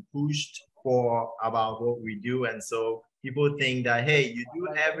has been pushed for about what we do. And so people think that, hey, you do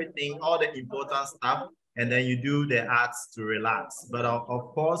everything, all the important stuff, and then you do the arts to relax. But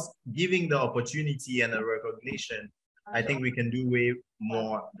of course, giving the opportunity and the recognition, I think we can do way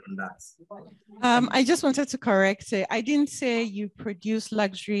more than that. I just wanted to correct it. I didn't say you produce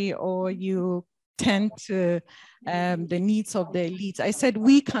luxury or you tend to the needs of the elites. I said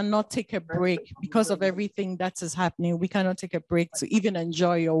we cannot take a break because of everything that is happening. We cannot take a break to even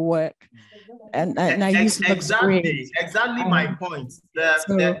enjoy your work. And I use exactly my point.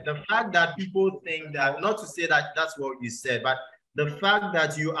 The fact that people think that, not to say that that's what you said, but the fact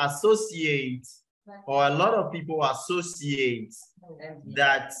that you associate, or a lot of people associate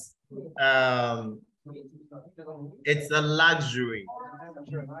that it's a luxury.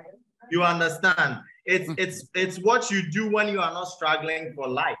 You understand? It's what you do when you are not struggling for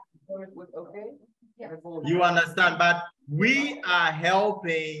life. You understand? But we are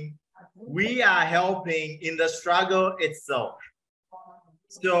helping in the struggle itself.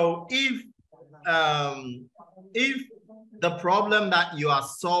 So if the problem that you are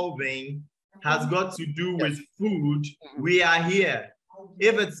solving has got to do with food, we are here.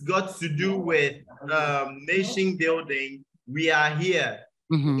 If it's got to do with nation building, we are here.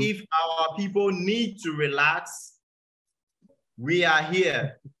 If our people need to relax, we are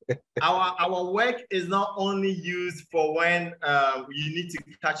here. Our work is not only used for when you need to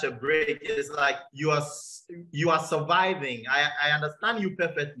catch a break. It's like you are surviving. I understand you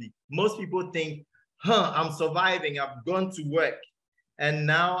perfectly. Most people think, I'm surviving. I've gone to work and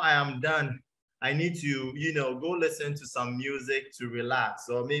now I am done. I need to, go listen to some music to relax,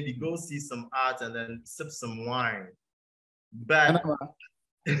 or maybe go see some art and then sip some wine. But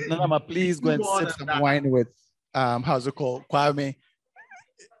Nanama, please go and sip some wine with, how's it called? Kwame.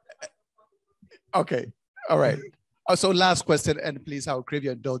 Okay, all right. So last question, and please, I will crave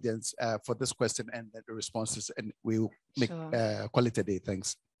your indulgence for this question and the responses, and we will make call it a day.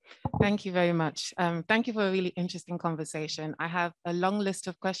 Thanks. Thank you very much. Thank you for a really interesting conversation. I have a long list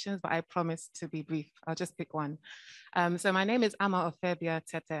of questions, but I promise to be brief. I'll just pick one. So my name is Ama Ofebia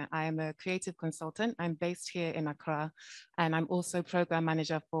Tete. I am a creative consultant. I'm based here in Accra, and I'm also program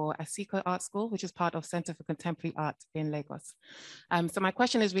manager for Asiko Art School, which is part of Center for Contemporary Art in Lagos. So my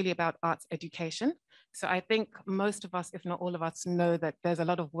question is really about arts education. So I think most of us, if not all of us, know that there's a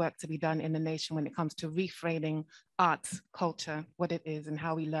lot of work to be done in the nation when it comes to reframing art, culture, what it is and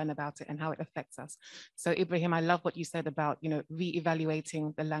how we learn about it and how it affects us. So Ibrahim, I love what you said about,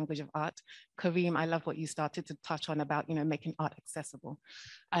 re-evaluating the language of art. Kareem, I love what you started to touch on about, making art accessible.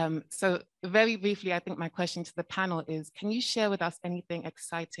 So very briefly, I think my question to the panel is, can you share with us anything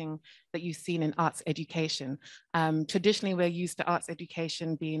exciting that you've seen in arts education? Traditionally, we're used to arts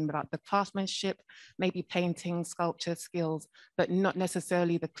education being about the craftsmanship, maybe painting, sculpture skills, but not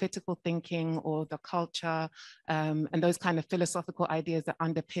necessarily the critical thinking or the culture and those kind of philosophical ideas that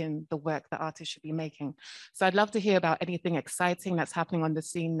underpin the work that artists should be making. So I'd love to hear about anything exciting that's happening on the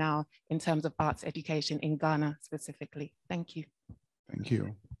scene now in terms of arts education in Ghana specifically. Thank you. Thank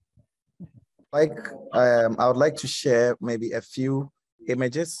you. I would like to share maybe a few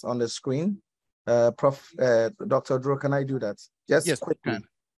images on the screen. Dr. Oduro, can I do that? Just yes, quickly.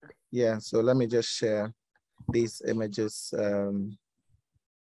 Yeah, so let me just share these images.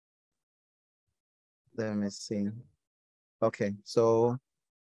 Let me see. Okay, so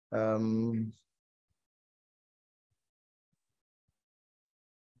let me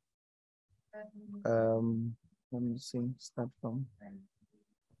see, start from.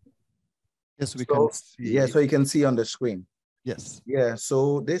 Yes, we can see. Yeah, so you can see on the screen. Yes. Yeah,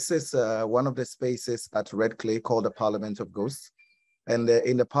 so this is one of the spaces at Red Clay called the Parliament of Ghosts. And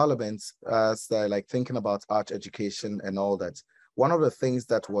in the Parliament, as they're like thinking about art education and all that, one of the things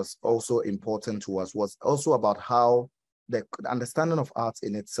that was also important to us was also about how the understanding of art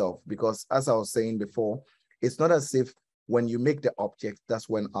in itself, because as I was saying before, it's not as if when you make the object, that's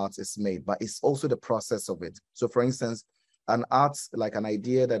when art is made, but it's also the process of it. So for instance, an art, like an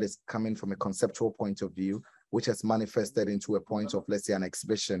idea that is coming from a conceptual point of view, which has manifested into a point of, let's say, an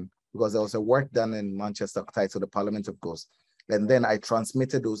exhibition, because there was a work done in Manchester titled The Parliament of Ghosts. And then I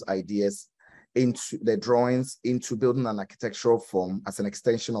transmitted those ideas into the drawings, into building an architectural form as an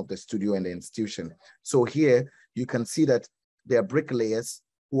extension of the studio and the institution. So here you can see that there are bricklayers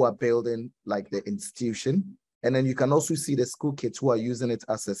who are building like the institution. And then you can also see the school kids who are using it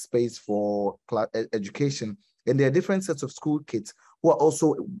as a space for education. And there are different sets of school kids who are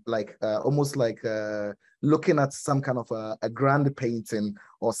also like almost like looking at some kind of a grand painting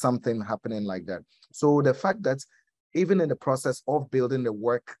or something happening like that. So the fact that even in the process of building the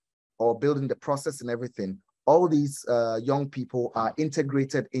work or building the process and everything, all these young people are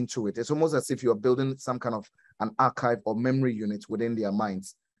integrated into it. It's almost as if you're building some kind of an archive or memory unit within their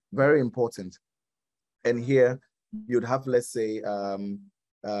minds. Very important. And here you'd have, let's say, the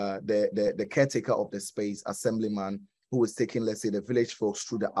caretaker of the space, assemblyman, who is taking, let's say, the village folks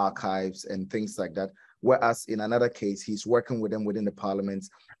through the archives and things like that. Whereas in another case, he's working with them within the parliament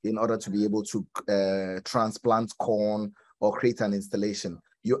in order to be able to transplant corn or create an installation.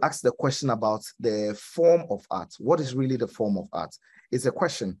 You ask the question about the form of art. What is really the form of art? It's a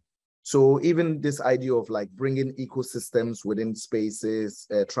question. So even this idea of like bringing ecosystems within spaces,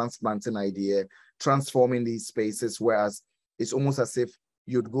 transplanting idea, transforming these spaces, whereas it's almost as if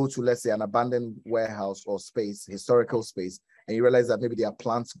you'd go to, let's say, an abandoned warehouse or space, historical space, and you realize that maybe there are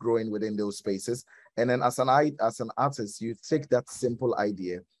plants growing within those spaces. And then as an artist, you take that simple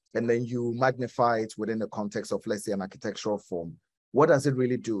idea and then you magnify it within the context of, let's say, an architectural form. What does it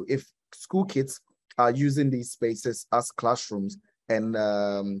really do? If school kids are using these spaces as classrooms and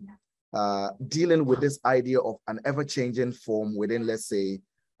dealing with this idea of an ever-changing form within, let's say,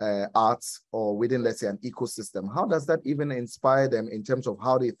 arts or within, let's say, an ecosystem, how does that even inspire them in terms of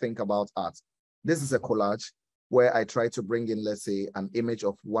how they think about art? This is a collage where I try to bring in, let's say, an image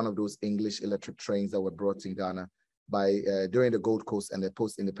of one of those English electric trains that were brought in Ghana by during the Gold Coast and the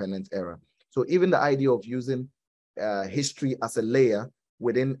post-independent era. So even the idea of using history as a layer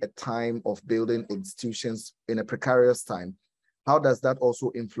within a time of building institutions in a precarious time, how does that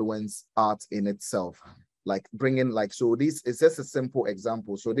also influence art in itself? Like bringing, like, so this is just a simple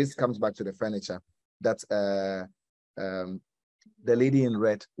example. So this comes back to the furniture that the lady in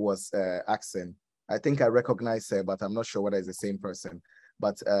red was asking. I think I recognize her, but I'm not sure whether it's the same person.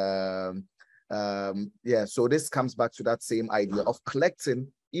 But yeah, so this comes back to that same idea of collecting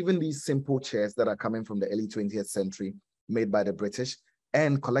even these simple chairs that are coming from the early 20th century, made by the British,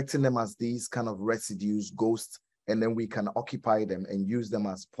 and collecting them as these kind of residues, ghosts, and then we can occupy them and use them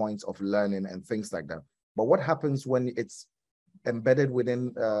as points of learning and things like that. But what happens when it's embedded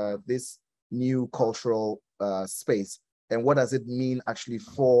within this new cultural space? And what does it mean actually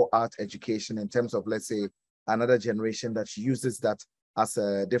for art education in terms of, let's say, another generation that uses that as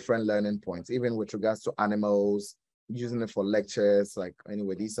a different learning point, even with regards to animals, using it for lectures, like,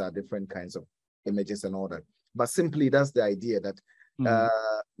 anyway, these are different kinds of images and all that. But simply, that's the idea that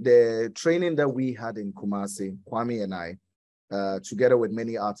The training that we had in Kumasi, Kwame and I, together with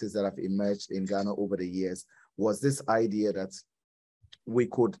many artists that have emerged in Ghana over the years, was this idea that we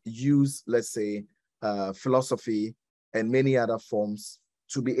could use, let's say, philosophy and many other forms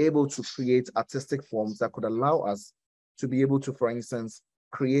to be able to create artistic forms that could allow us to be able to, for instance,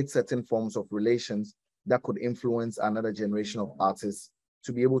 create certain forms of relations that could influence another generation of artists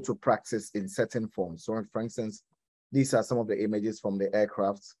to be able to practice in certain forms. So, for instance, these are some of the images from the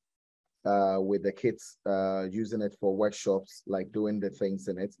aircraft with the kids using it for workshops, like doing the things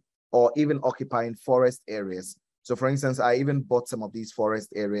in it, or even occupying forest areas. So, for instance, I even bought some of these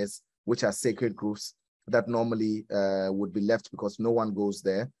forest areas, which are sacred groves that normally would be left because no one goes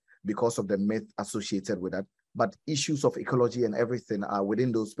there because of the myth associated with that. But issues of ecology and everything are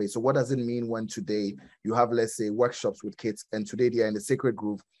within those spaces. So what does it mean when today you have, let's say, workshops with kids, and today they are in the sacred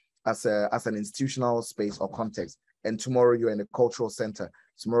grove as an institutional space or context, and tomorrow you're in a cultural center,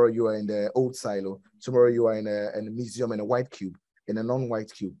 tomorrow you are in the old silo, tomorrow you are in a museum, in a white cube, in a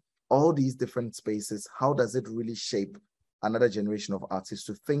non-white cube. All these different spaces, how does it really shape another generation of artists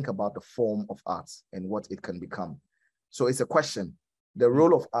to think about the form of art and what it can become? So it's a question. The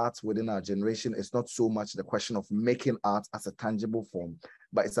role of art within our generation is not so much the question of making art as a tangible form,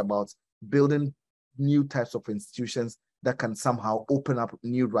 but it's about building new types of institutions that can somehow open up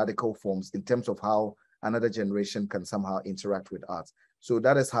new radical forms in terms of how another generation can somehow interact with art. So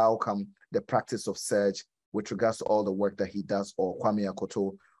that is how come the practice of Serge with regards to all the work that he does, or Kwame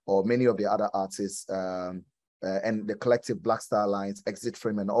Akoto, or many of the other artists, and the collective Black Star Alliance, Exit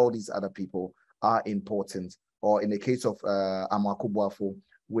Frame, and all these other people are important. Or in the case of Akoto-Bamfo,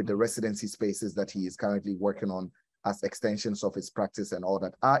 with the residency spaces that he is currently working on as extensions of his practice and all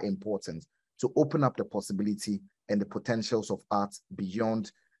that, are important to open up the possibility and the potentials of art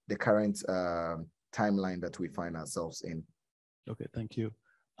beyond the current timeline that we find ourselves in. Okay, thank you.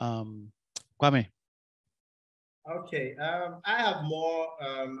 Kwame. Okay, I have more,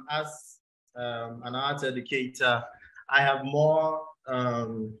 as an art educator, I have more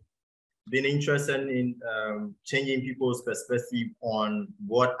been interested in changing people's perspective on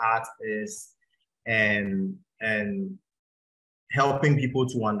what art is and helping people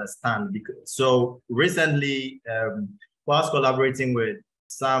to understand. So recently, whilst collaborating with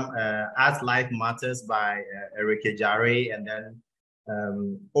some Art Life Matters by Erike Jare, and then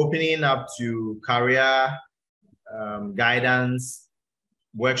opening up to career guidance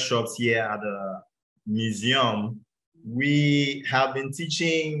workshops here at the museum, we have been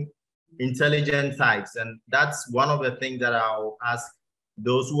teaching intelligent types, and that's one of the things that I'll ask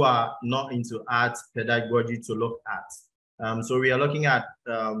those who are not into art pedagogy to look at. So we are looking at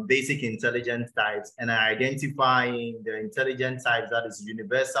basic intelligent types and identifying the intelligent types that is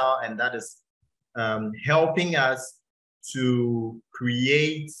universal and that is helping us to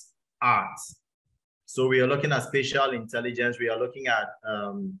create art. So we are looking at spatial intelligence, we are looking at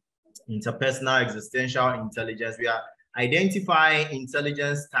interpersonal existential intelligence, we are identifying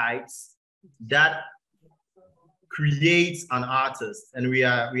intelligence types that create an artist, and we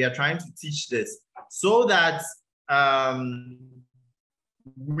are trying to teach this so that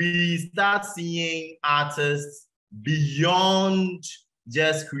we start seeing artists beyond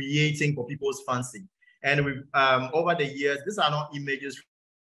just creating for people's fancy. And we over the years, these are not images.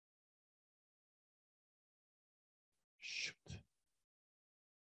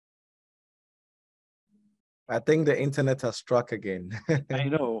 I think the internet has struck again. I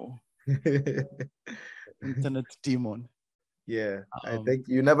know. Internet demon. Yeah, I think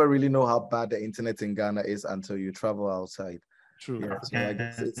you never really know how bad the internet in Ghana is until you travel outside. True. Yeah, so I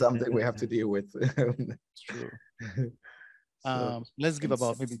guess it's something we have to deal with. It's true. Let's give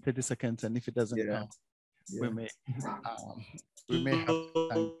about maybe 30 seconds, and if it doesn't come, we may have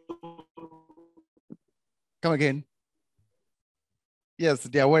time. Come again. Yes,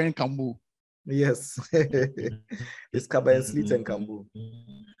 they are wearing kambu. Yes, it's Kaba and Sleet and Kambu.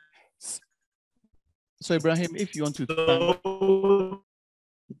 So Ibrahim, if you want to thank...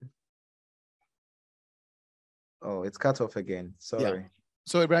 Oh, it's cut off again. Sorry. Yeah.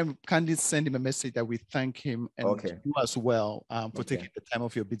 So Ibrahim, kindly send him a message that we thank him and you as well for taking the time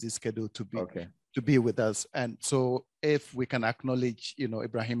of your busy schedule to be with us. And so if we can acknowledge,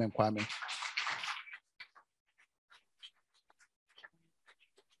 Ibrahim and Kwame.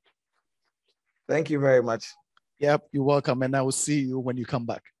 Thank you very much. Yep, you're welcome. And I will see you when you come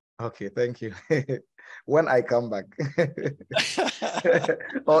back. Okay, thank you. When I come back.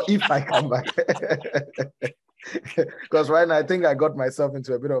 Or if I come back. Because right now I think I got myself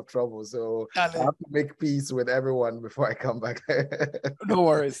into a bit of trouble. So I have to make peace with everyone before I come back. No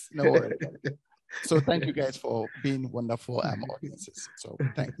worries. No worries. So thank you guys for being wonderful audiences. So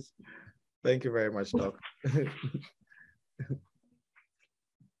thanks. Thank you very much, Doc.